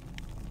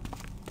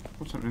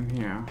 What's happening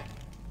here?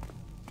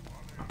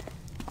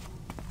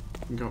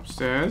 I can go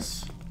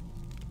upstairs.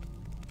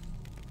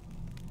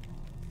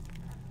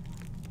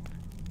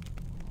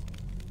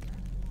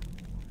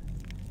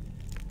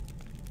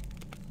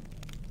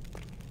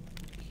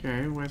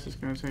 Okay, where's this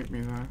going to take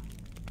me there?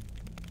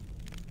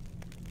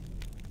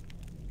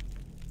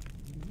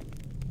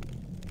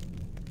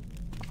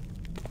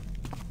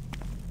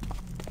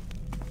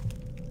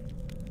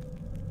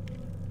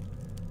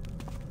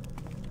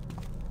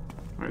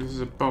 Right, this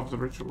is above the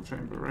ritual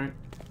chamber, right?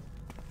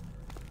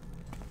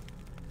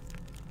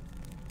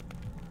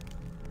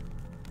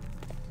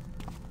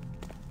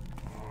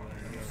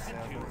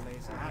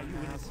 Are you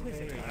an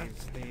inquisitor,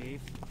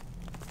 thief?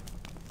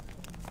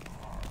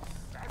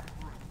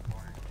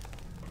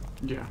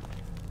 Yeah.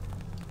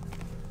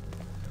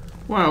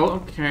 Well,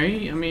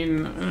 okay. I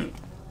mean, I don't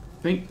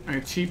think I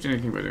achieved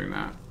anything by doing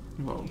that.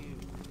 Well,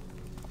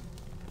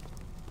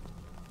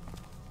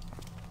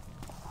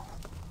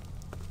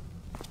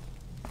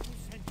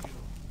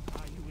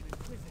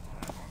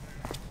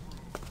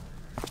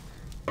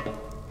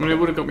 I mean, it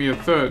would have got me a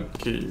 3rd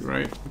key,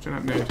 right? Which I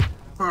don't need.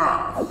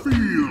 Feel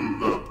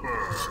the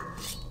burn.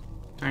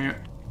 Dang it.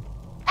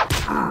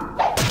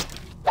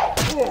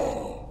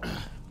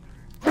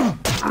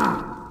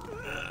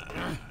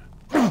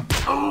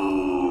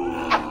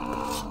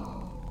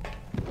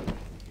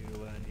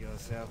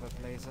 yourself a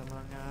place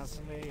among our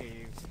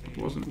slaves. It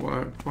wasn't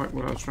quite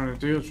what I was trying to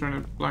do. I was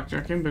trying to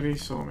blackjack him, but he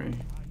saw me.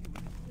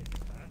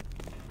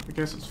 I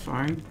guess it's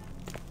fine.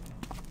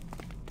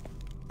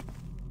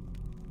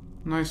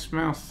 Nice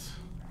mouth.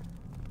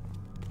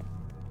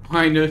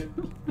 I know.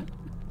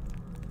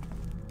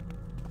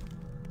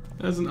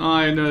 There's an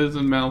eye, nose,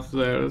 and mouth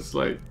there. It's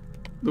like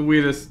the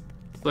weirdest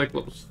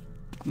Cyclops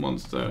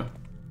monster.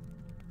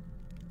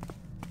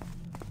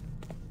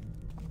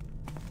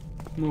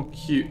 More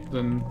cute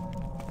than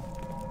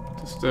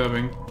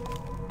disturbing.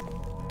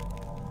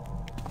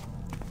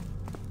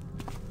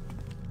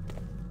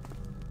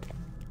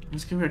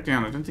 Let's go back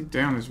down. I don't think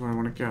down is where I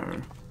want to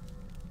go.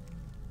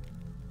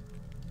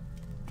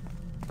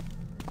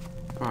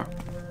 But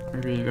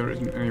maybe there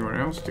isn't anywhere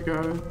else to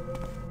go.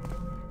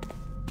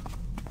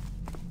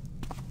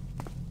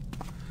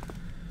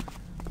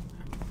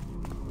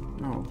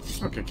 Oh,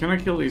 okay. Can I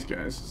kill these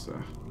guys?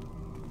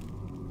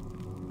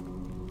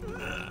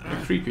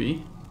 They're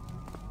creepy.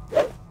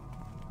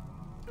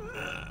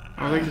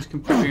 Oh, they're just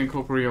completely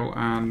incorporeal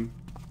and...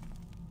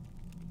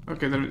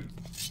 Okay, they don't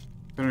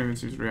even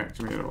seem to react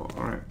to me at all.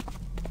 Alright.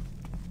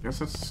 Guess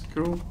that's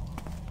cool.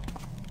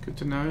 Good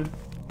to know.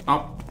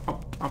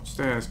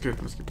 Upstairs.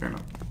 Good, let's keep going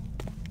up.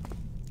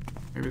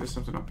 Maybe there's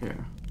something up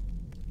here.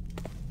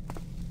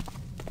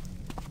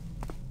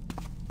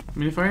 I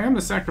mean, if I am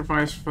a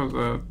sacrifice for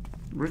the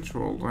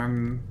ritual,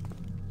 then...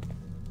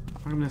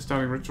 I'm gonna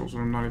starting rituals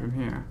when I'm not even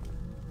here.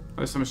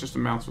 This time it's just a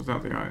mouse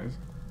without the eyes.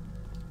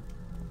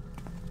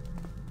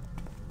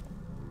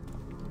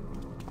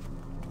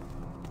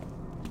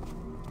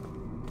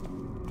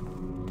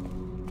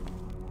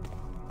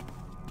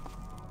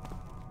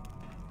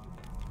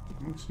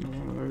 It's not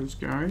one of those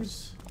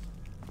guys.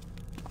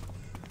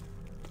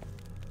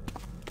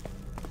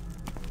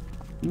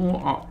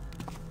 More up.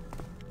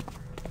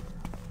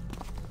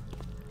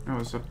 Oh,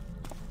 there's a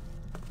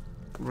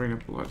rain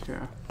of blood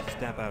here.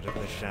 Step out of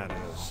the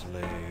shadows,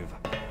 slave.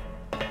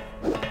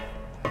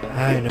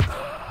 I know.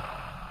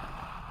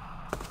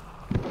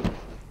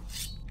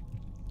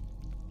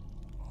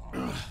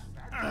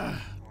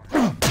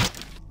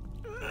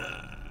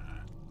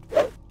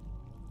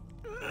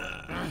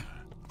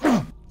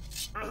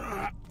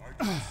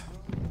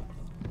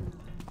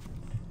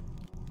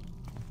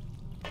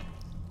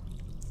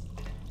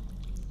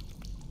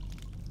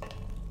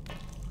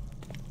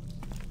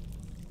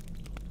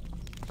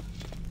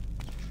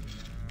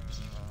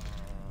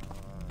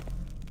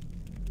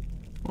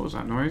 What was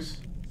that noise?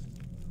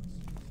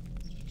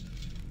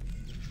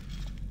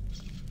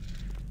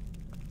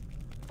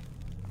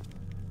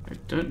 I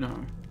don't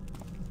know.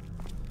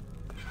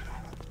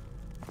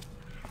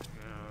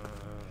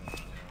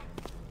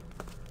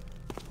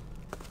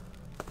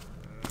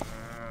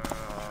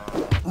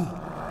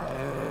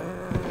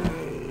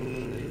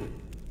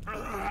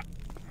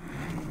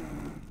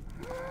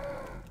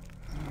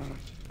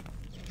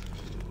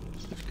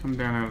 Just come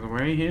down out of the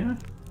way here.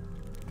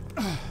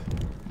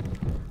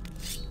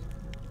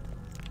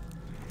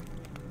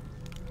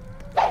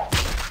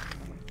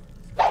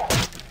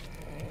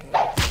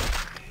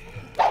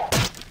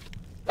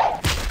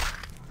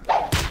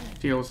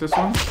 Deals this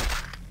one.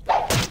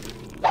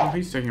 Oh,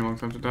 he's taking a long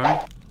time to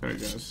die. There he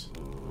goes.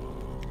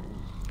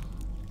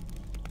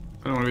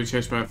 I don't want to be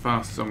chased by a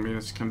fast zombie.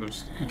 That's kind of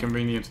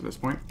inconvenient at this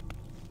point.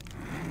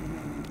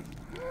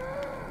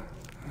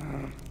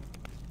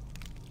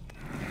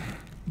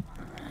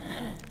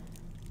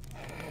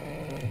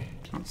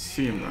 Can't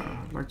see him though.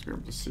 I'd like to be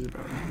able to see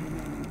better.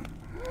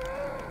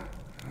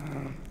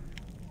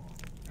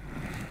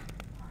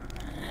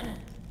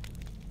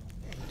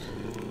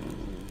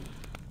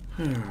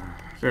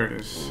 There it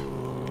is.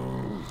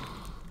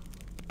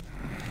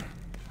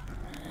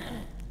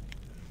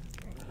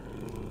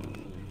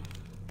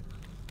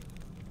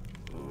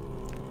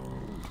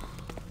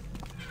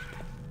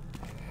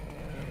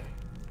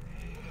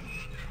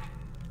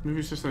 Maybe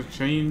it's just those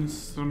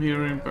chains that I'm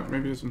hearing, but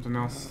maybe there's something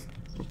else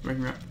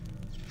making that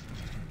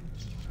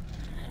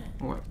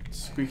all that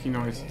squeaky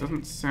noise. It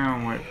doesn't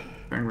sound like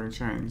gangrene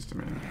chains to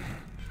me.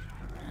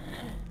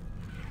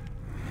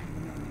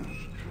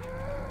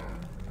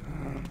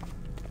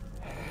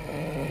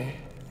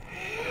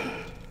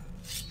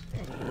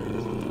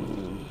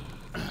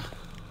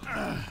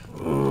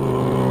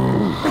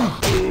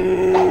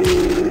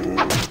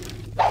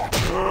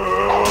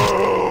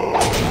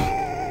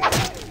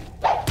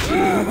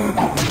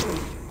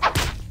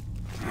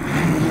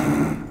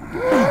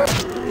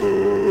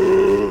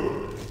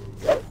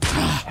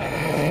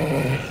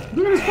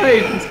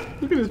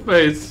 Look at his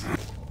face.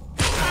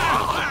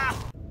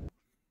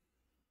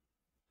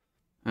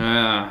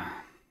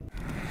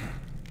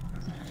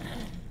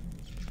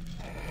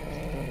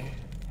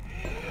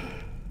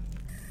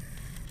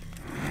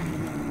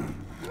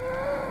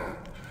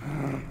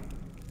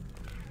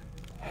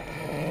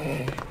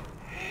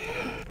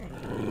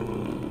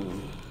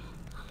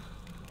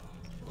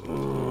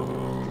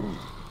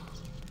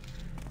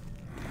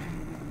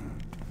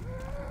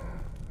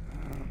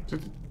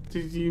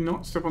 Did you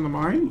not step on the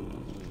mine?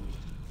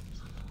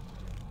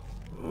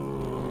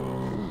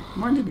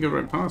 Mine didn't go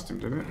right past him,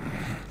 did it?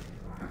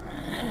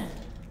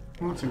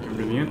 Well, that's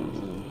inconvenient.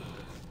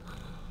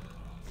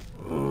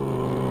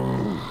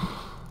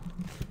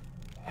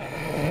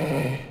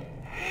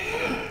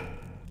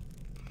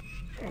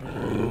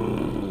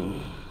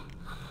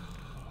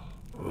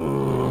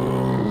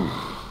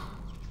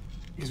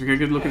 Guess we get a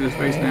good look at his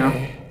face now.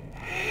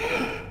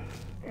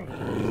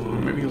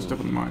 Maybe he'll step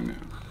on mine now.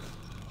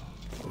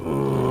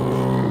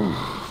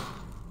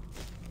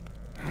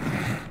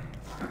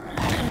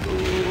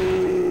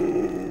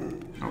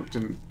 Oh,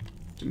 didn't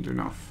do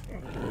enough.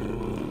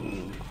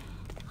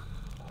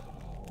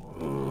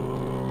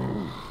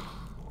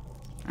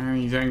 And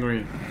he's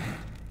angry.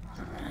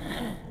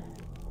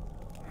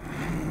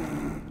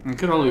 I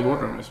could only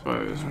water him, I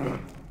suppose, but...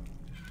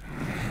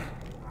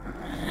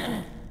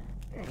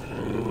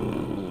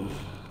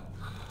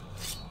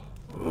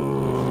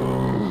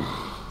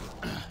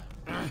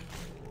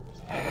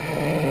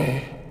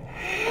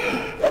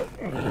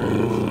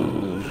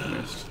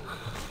 Missed.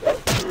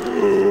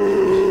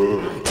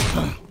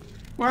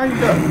 Why you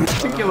got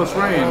ridiculous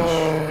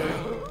range?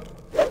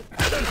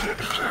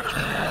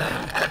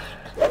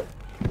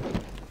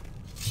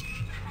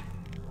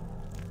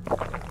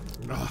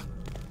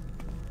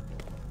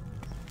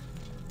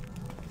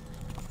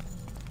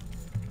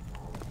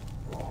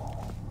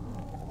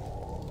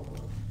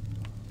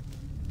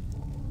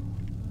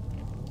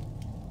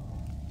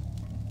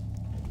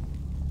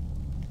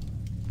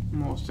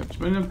 More steps.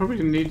 I mean, I probably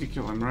didn't need to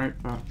kill him, right?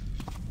 But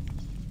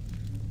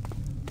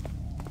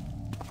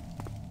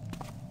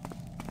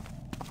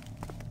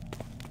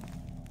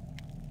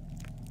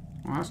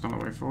well, that's not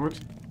the way forward.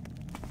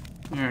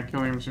 Yeah,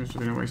 killing him seems to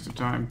be a waste of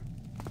time.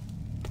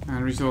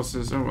 And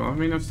resources. Oh well. I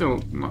mean, I'm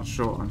still not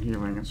short on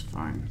healing. It's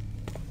fine.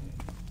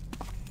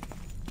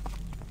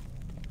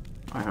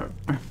 I hope.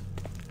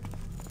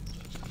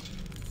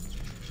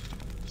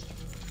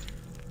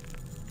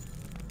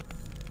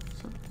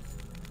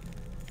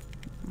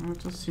 Well, it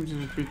does seem to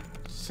be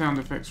sound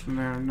effects from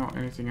there and not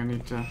anything I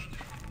need to...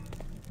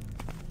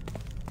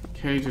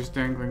 Cages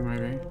dangling,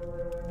 maybe.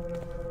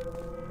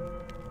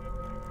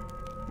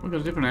 We've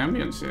got a different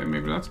ambience here,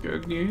 maybe that's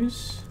good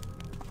news.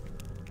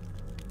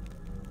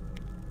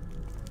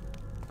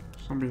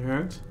 Zombie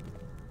head.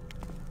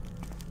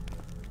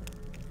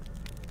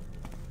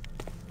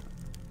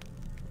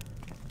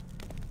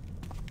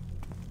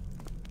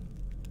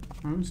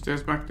 Oh, it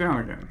stairs back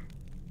down again.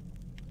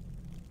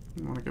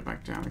 I want to go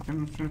back down again.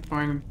 I'm trying to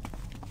find...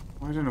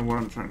 Well, I don't know what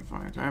I'm trying to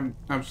find. I have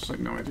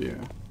absolutely no idea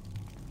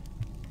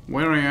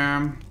where I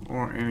am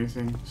or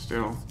anything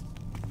still.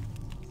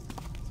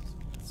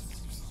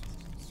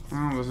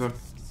 Oh, there's a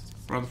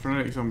rather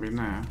frenetic zombie in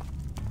there.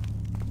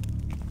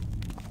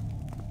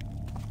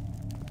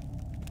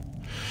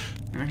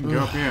 And I can go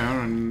up here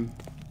and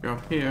go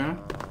up here.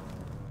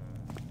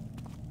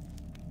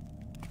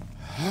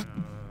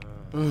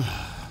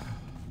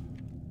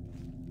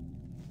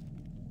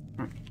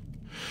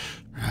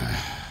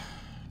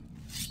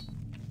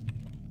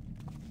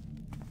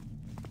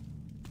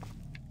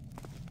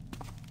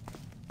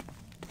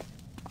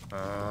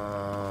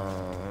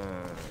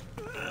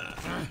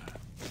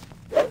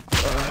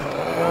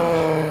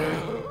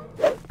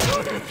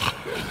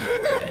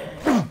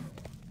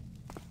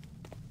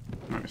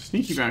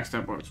 Sneaky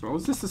backstab works well.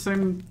 Is this the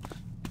same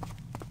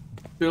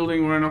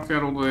building where I knocked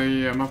out all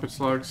the Muppet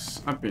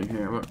slugs? I've been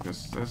here. Look,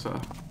 there's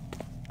a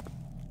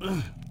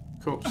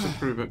corpse to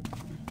prove it.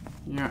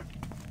 Yeah.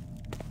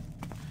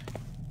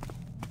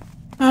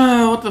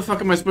 What the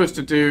fuck am I supposed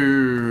to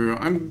do?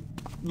 I'm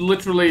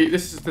literally...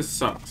 This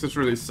sucks. This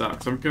really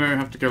sucks. I'm gonna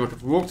have to go look at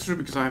the walkthrough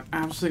because I have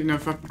absolutely no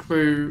fucking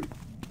clue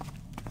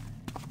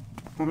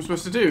what I'm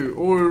supposed to do.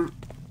 Or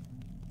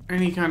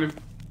any kind of...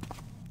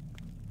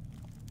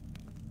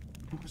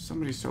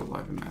 Somebody's still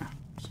alive in there.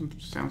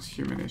 Sounds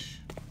humanish.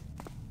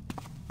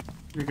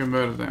 We can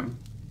murder them.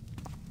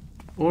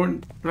 Or,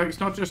 like,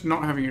 it's not just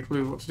not having a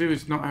clue what to do,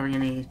 it's not having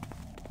any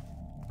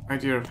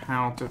idea of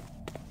how to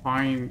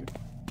find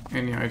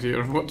any idea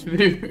of what to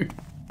do.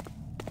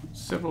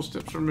 Several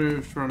steps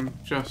removed from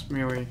just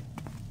merely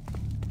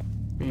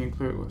being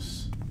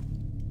clueless.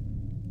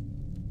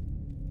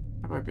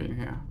 Have I been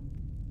here?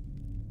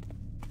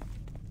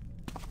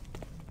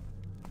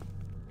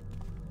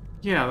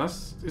 Yeah,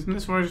 isn't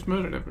this where I just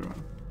murdered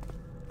everyone?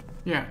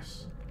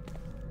 Yes.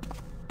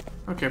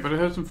 Okay, but I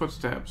heard some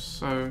footsteps,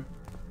 so...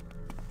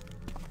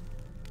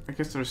 I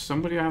guess there's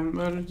somebody I haven't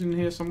murdered in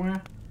here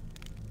somewhere?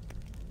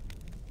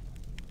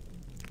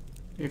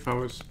 If I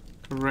was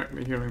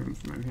correctly hearing them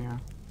from in here.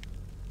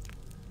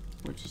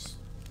 Which is...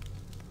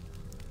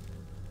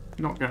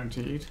 not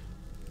guaranteed.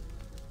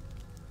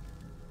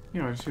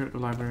 Yeah, I just hear it at the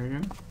library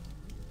again.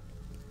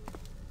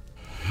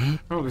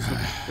 Oh,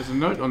 there's a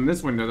note on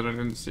this window that I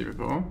didn't see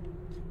before.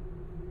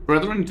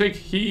 Brethren, take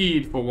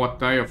heed for what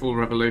direful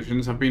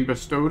revelations have been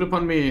bestowed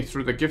upon me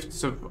through the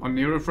gifts of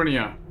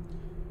Oneirophrenia.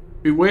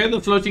 Beware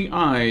the floating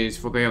eyes,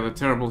 for they are the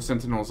terrible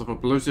sentinels of a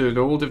bloated,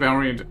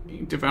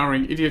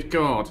 all-devouring idiot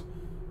god,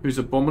 whose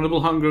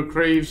abominable hunger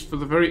craves for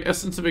the very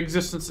essence of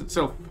existence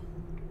itself.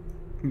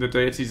 The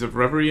deities of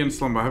reverie and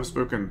slumber have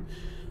spoken.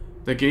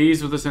 The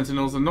gaze of the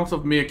sentinels are not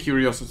of mere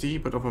curiosity,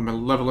 but of a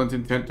malevolent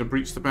intent to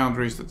breach the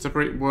boundaries that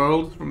separate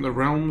worlds from the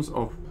realms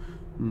of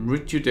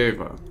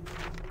Mrityudeva.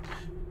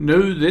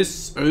 Know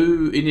this,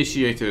 O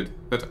initiated,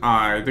 that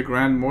I, the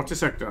Grand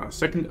Mortisector,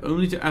 second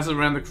only to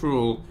Azaran the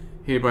Cruel,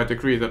 hereby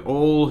decree that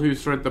all who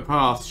thread the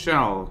path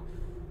shall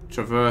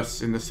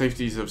traverse in the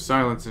safeties of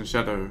silence and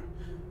shadow,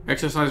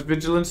 exercise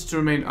vigilance to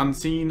remain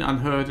unseen,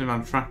 unheard, and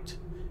untracked,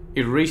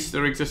 erase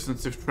their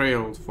existence if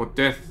trailed, for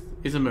death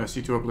is a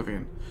mercy to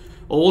oblivion.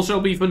 All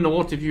shall be for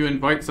naught if you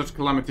invite such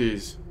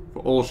calamities, for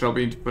all shall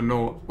be for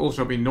naught, all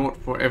shall be naught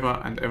forever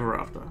and ever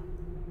after.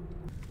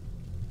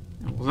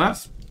 Well,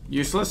 that's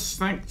useless,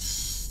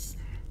 thanks.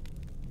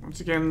 Once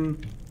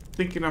again,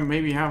 thinking I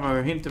maybe have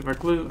a hint of a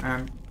clue,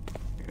 and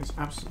it's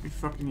absolutely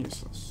fucking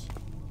useless.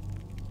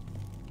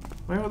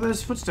 Where were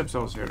those footsteps I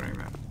was hearing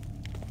then?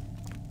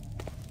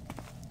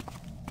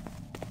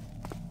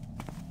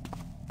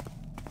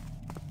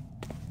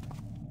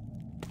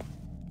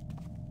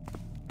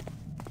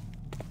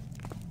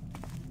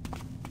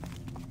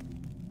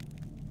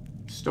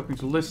 Stopping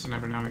to listen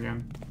every now and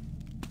again.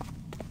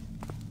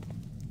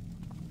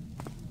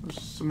 It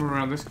was somewhere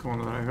around this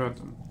corner that I heard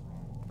them.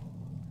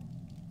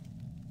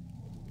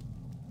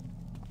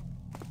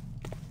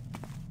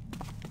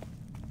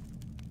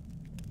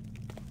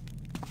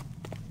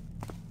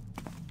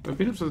 I've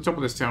been up to the top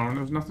of this tower and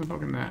there was nothing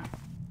fucking there.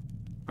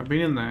 I've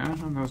been in there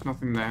and there was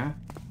nothing there.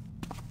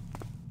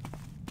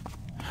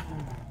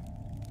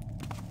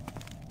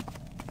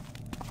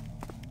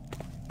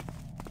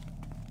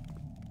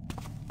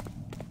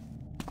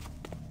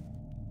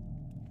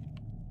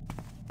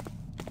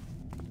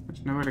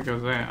 There's nowhere to go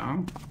there.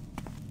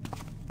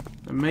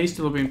 There may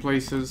still have been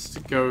places to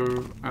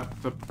go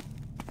at the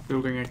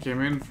building I came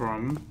in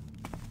from,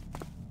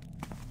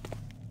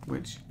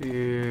 which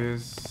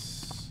is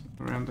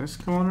around this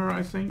corner,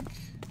 I think.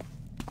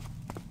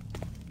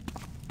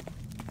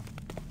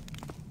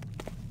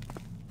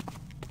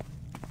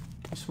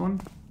 This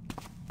one?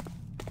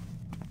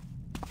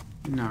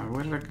 No,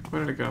 where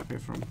did I go up here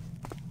from?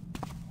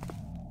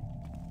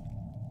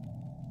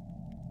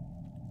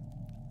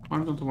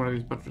 Climbed onto one of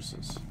these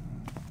buttresses.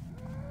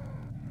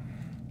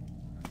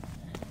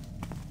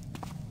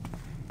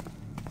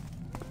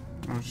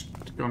 I've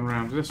just gone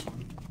around this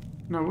one.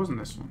 No, it wasn't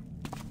this one.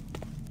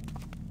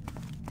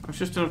 I've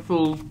just done a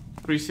full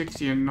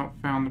 360 and not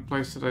found the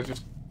place that I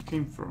just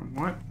came from.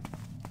 What?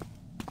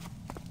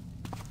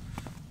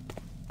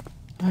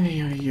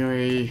 Ay, ay,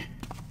 ay.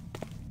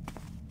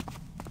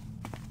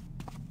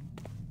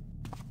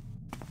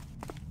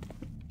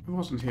 It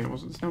wasn't here,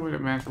 was it? There's no way to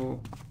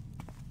mantle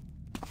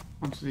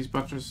onto these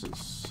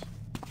buttresses.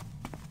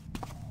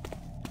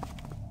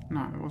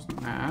 No, it wasn't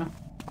there.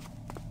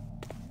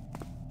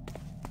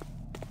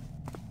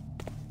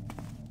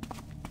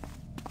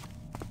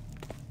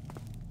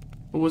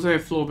 Or was there a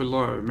floor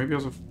below? Maybe I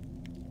was a...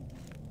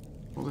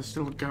 Well, there's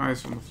still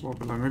guys on the floor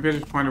below. Maybe I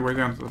just find a way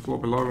down to the floor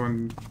below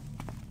and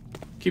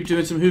keep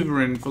doing some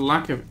hoovering for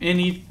lack of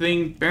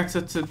anything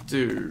better to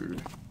do.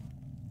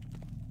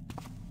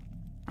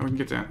 Oh, we can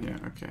get down here.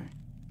 Okay.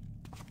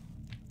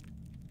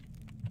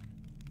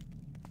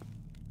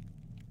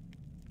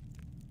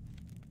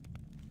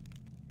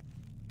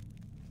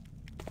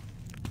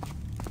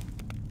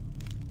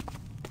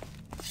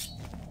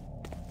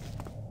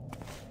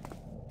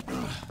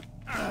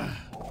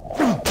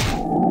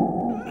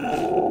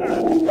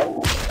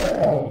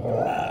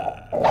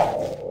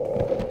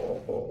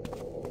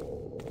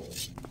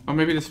 Oh,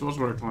 maybe this was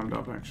where I climbed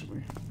up,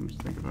 actually. I'm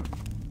just thinking about it.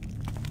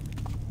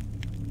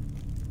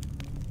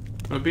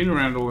 But I've been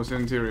around all this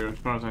interior, as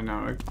far as I know.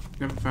 I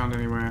never found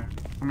anywhere.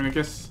 I mean, I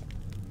guess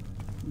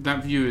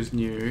that view is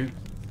new.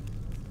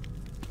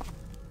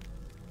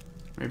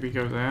 Maybe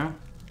go there.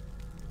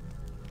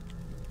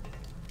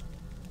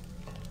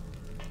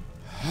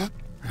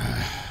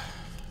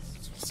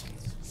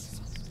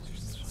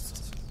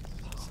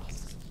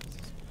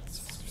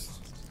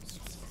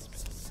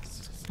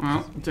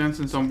 Well,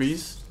 dancing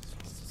zombies.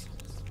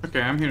 Okay,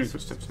 I'm hearing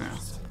footsteps now.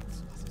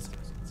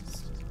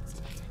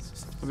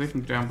 Are they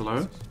from down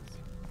below?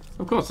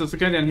 Of course, there's a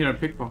guy down here I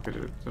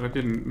pickpocketed that I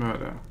didn't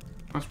murder.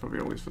 That's probably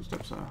all these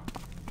footsteps are.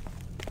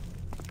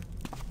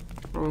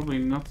 Probably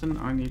nothing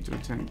I need to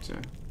attend to.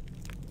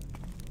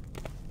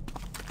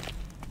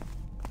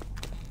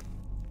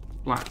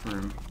 Black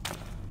room.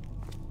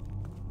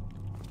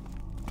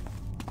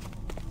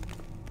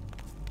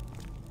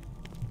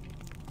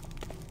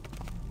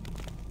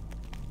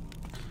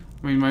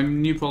 I mean, my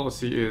new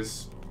policy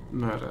is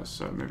murder,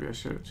 so maybe I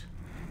should.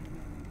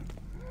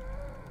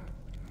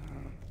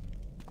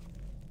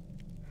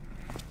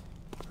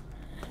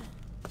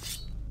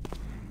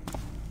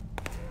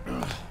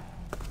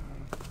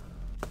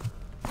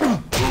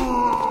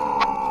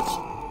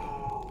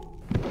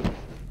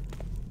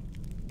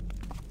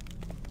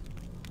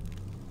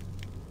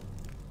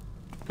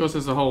 Of course,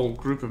 there's a whole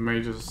group of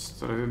mages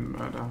that I didn't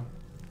murder,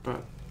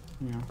 but,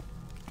 you know.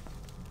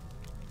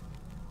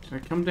 Did I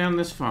come down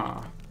this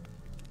far?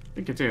 I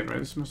think I did, right?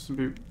 This must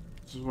be...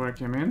 This is where I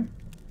came in?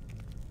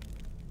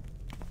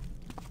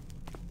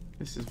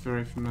 This is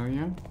very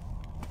familiar.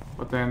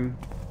 But then,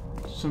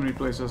 so many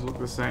places look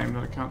the same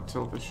that I can't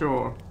tell for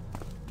sure.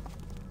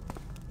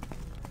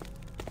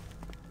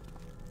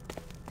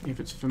 If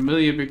it's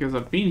familiar because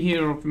I've been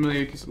here, or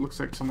familiar because it looks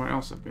like somewhere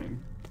else I've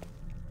been.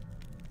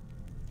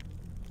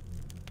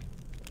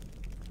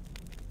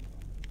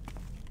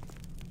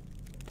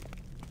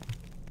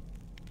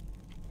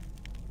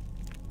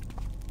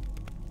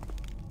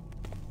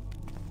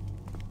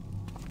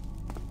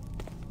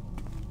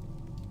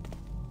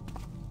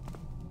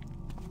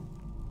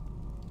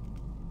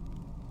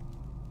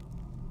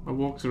 A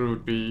walkthrough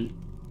would be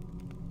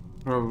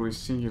probably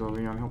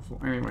singularly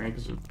unhelpful anyway,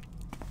 because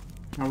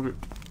how would it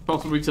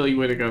possibly tell you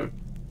where to go?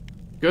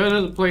 Go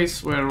to the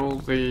place where all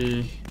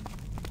the...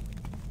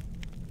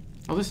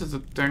 Oh, this is the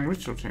dang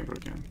ritual chamber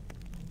again.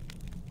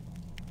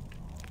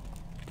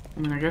 I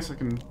mean, I guess I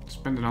can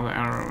spend another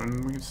arrow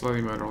and we can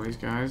slowly murder all these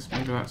guys.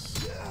 Maybe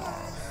that's...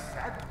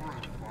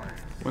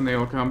 When they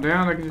all calm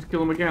down, I can just kill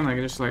them again. I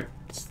can just, like,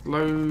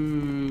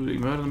 slowly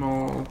murder them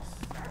all.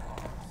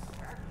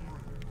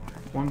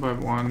 One by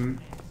one.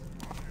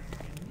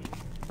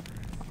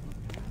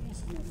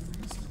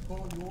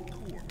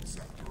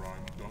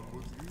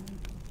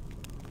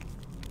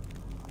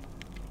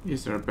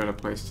 Is there a better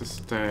place to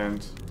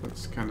stand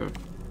that's kind of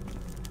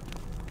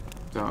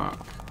dark?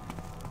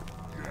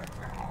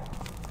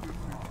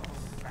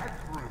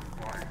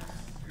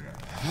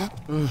 I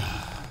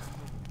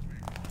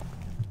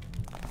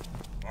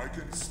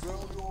can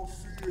smell your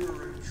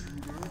fear,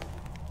 intruder.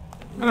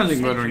 I don't think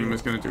murdering him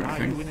is going to do Are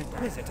you anything. an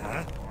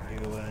inquisitor? You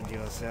earned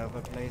yourself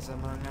a place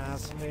among our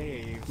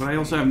slaves. But I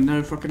also have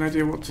no fucking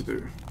idea what to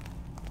do.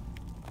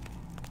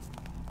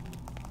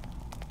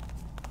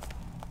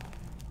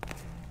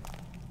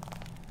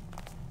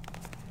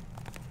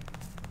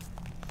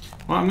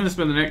 Well, I'm going to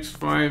spend the next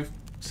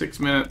 5-6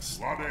 minutes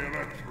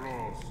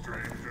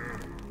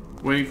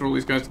waiting for all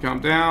these guys to calm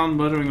down,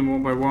 murdering them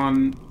one by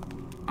one,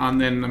 and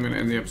then I'm going to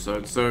end the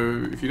episode.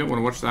 So if you don't want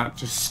to watch that,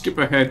 just skip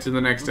ahead to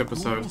the next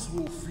episode. The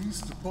will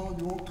feast upon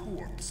your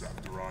corpse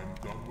after I'm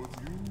done with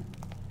you.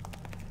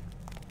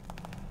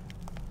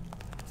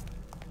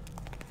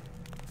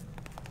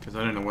 Because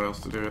I don't know what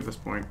else to do at this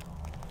point.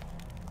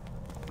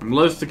 I'm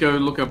loath to go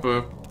look up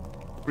a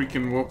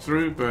freaking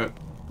walkthrough, but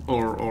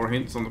or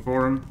hints on the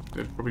forum.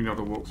 There's probably not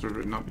a walkthrough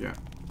written up yet.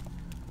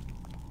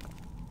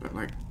 But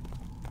like,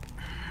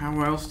 how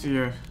else do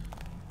you?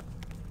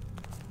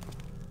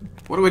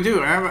 What do I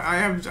do? I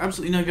have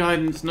absolutely no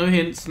guidance, no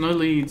hints, no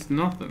leads,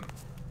 nothing.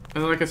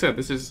 And like I said,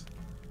 this is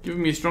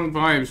giving me strong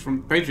vibes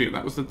from Patriot.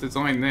 That was the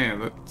design there.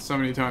 That so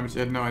many times you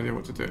had no idea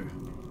what to do.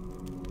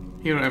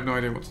 Here I have no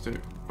idea what to do.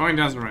 Find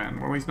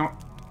Azaran. Well, he's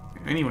not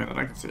anywhere that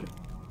I can see.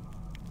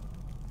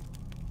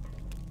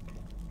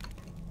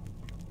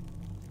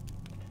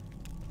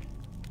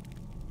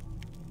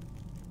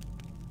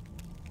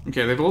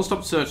 Okay, they've all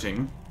stopped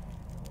searching.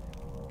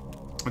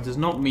 It does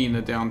not mean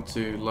they're down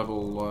to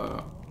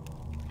level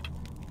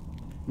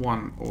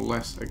 1 or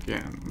less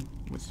again.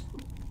 This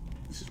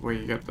is where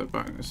you get the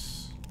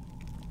bonus.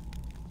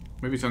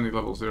 Maybe it's only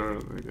level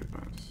 0 that they get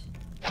bonus.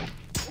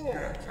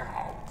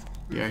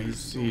 Yeah,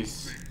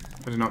 he's...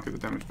 I did not get the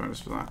damage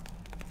bonus for that.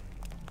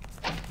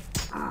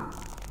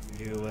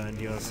 You earned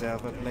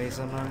yourself a place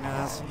among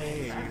our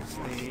slaves,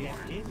 thief.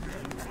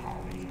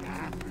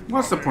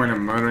 What's the point of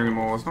murdering them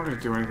all? It's not going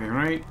to do anything,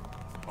 right?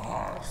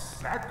 Our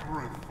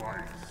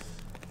sacrifice.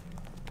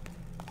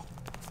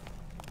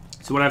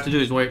 So what I have to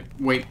do is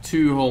wait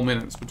 2 whole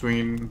minutes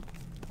between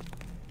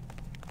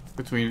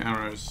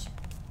arrows.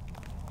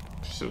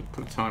 Just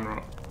put a timer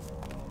up.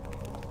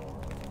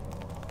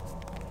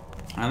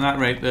 And at that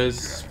rate,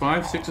 there's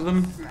 5, 6 of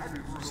them.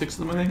 6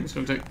 of them, I think. It's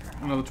going to take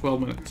another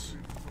 12 minutes.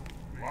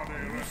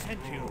 Who sent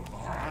you?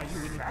 Are you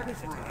an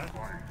inquisitor?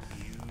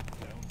 You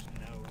don't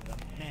know the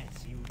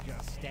mess you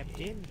just stepped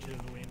into,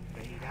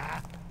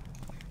 invader.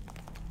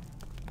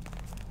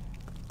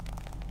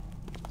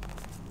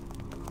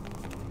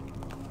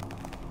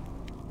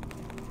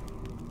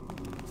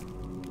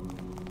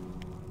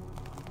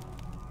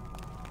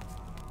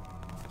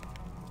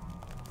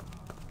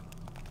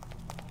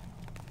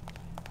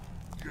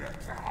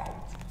 Get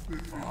out.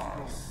 This is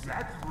our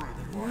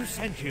sacrifice. Who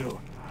sent you?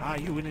 Are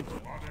you an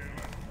inquisitor?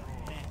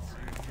 Mess you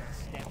just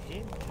stepped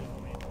into,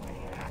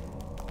 invader.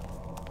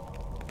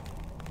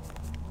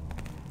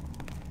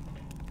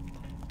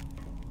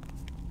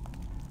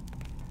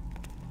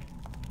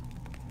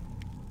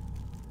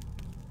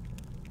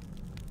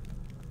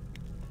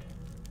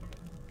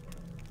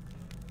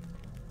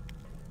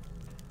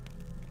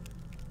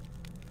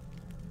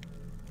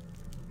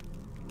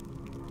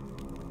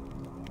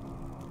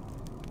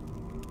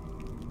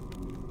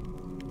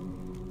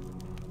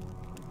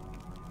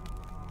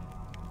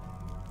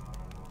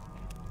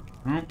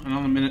 Well,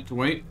 another minute to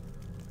wait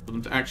for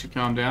them to actually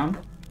calm down.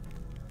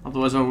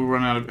 Otherwise I will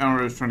run out of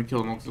arrows trying to kill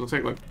them all, because it'll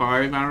take like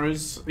 5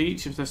 arrows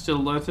each if they're still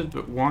alerted,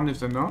 but 1 if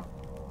they're not.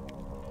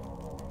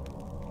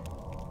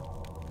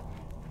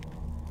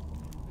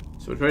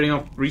 So we're trading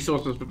off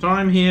resources for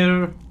time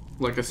here.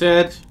 Like I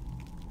said,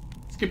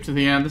 skip to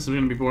the end. This is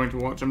going to be boring to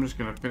watch. I'm just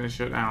going to finish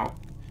it out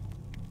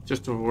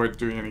just to avoid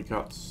doing any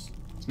cuts.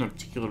 There's no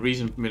particular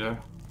reason for me to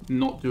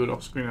not do it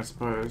off screen, I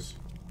suppose.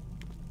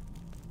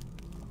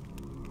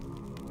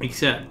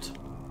 Except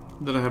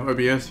that I have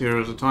OBS here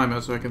as a timer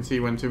so I can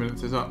see when 2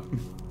 minutes is up.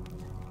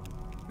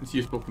 It's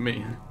useful for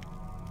me.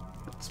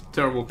 It's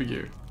terrible for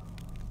you.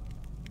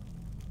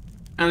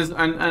 And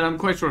I'm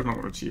quite sure it's not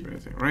going to achieve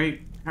anything,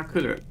 right? How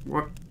could it?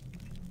 What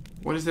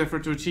is there for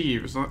it to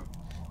achieve? It's not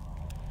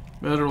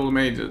murder all the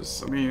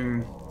mages. I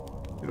mean,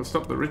 it'll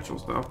stop the ritual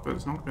stuff, but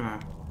it's not gonna...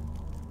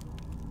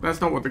 That's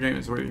not what the game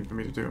is waiting for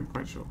me to do, I'm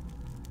quite sure.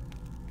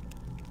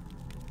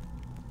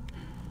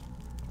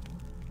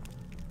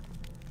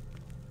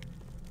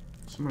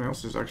 Someone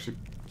else is actually...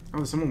 Oh,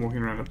 there's someone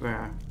walking around up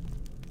there.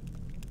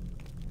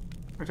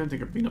 I don't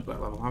think I've been up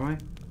that level, have I?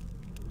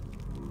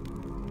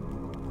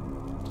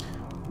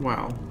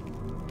 Well...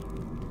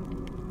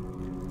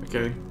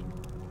 Okay.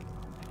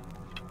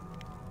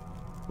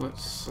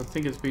 Let's... I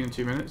think it's been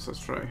 2 minutes,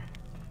 let's try.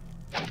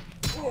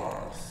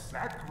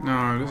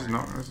 No, this is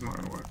not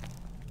gonna work.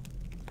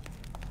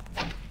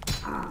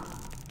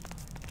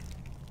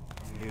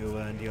 You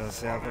earned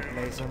yourself a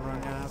place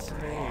among our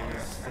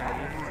slaves. You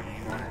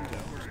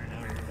don't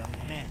know the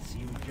mess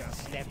you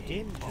just stepped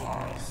into.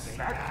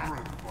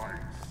 That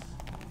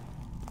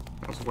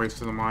was a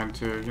waste of the mine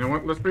too. You know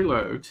what? Let's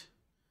reload.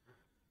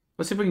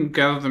 Let's see if we can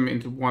gather them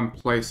into one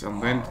place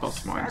and then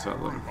toss mines at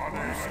them.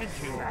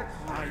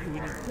 Are you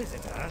an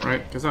inquisitor?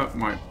 Right, because that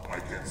might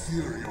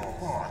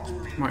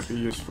be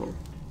useful.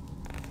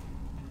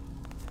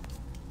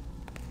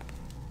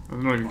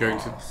 I'm not even going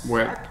to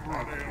where. You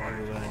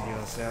earned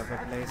yourself a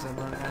place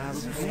among our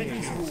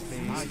slaves.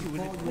 Are you an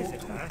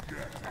inquisitor?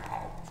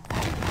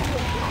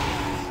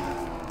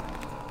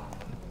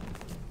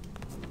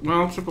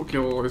 Well, triple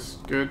kill is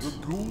good.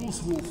 The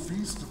ghouls will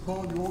feast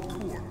upon your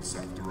corpse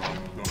after I'm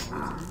done with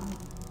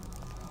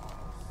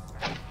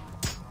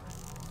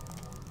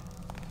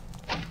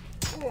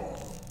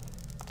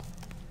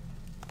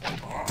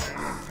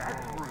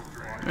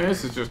you.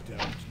 This is just...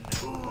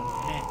 Don't know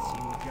the mess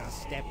you just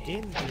stepped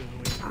into,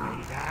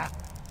 invader.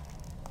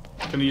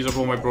 Gonna use up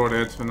all my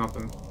broadheads for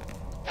nothing.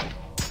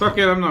 Fuck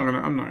it, I'm not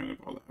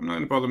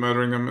gonna bother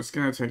murdering them. It's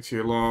gonna take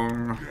too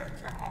long.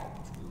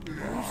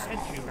 Who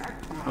sent you?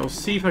 I'll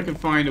see if I can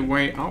find a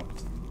way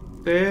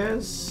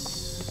upstairs.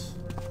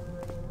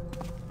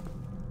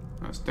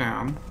 That's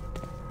down.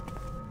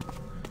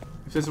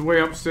 If there's a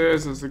way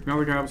upstairs, there's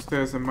another guy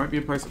upstairs. There might be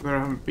a place up there I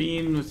haven't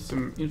been with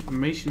some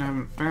information I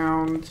haven't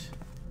found.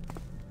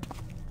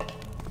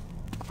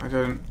 I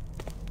don't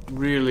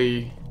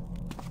really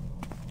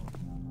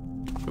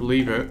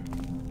believe it.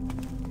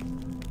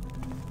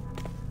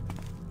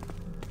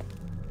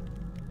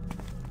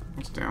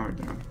 It's down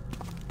again.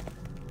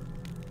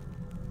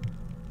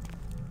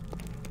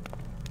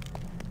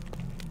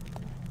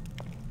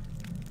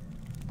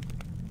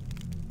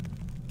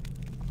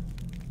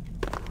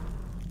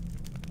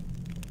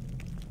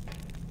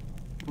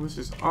 Well, this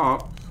is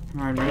up.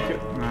 Can I make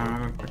it? No,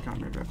 I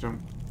can't make that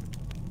jump.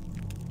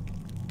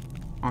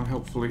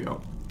 Unhelpfully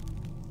up.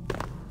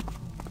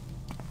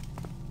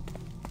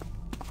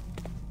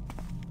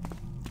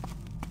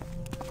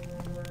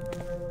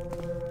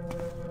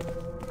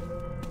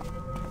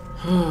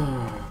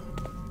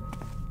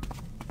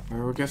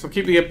 Well, I guess I'll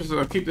keep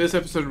this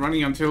episode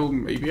running until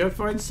maybe I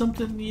find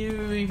something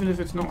new, even if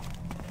it's not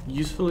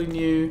usefully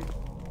new.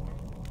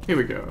 Here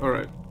we go.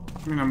 Alright.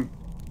 I mean, I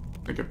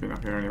think I've been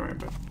up here anyway,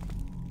 but...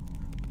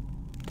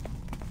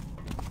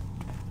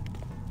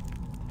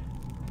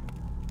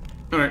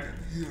 Alright.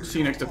 See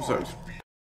you next episode.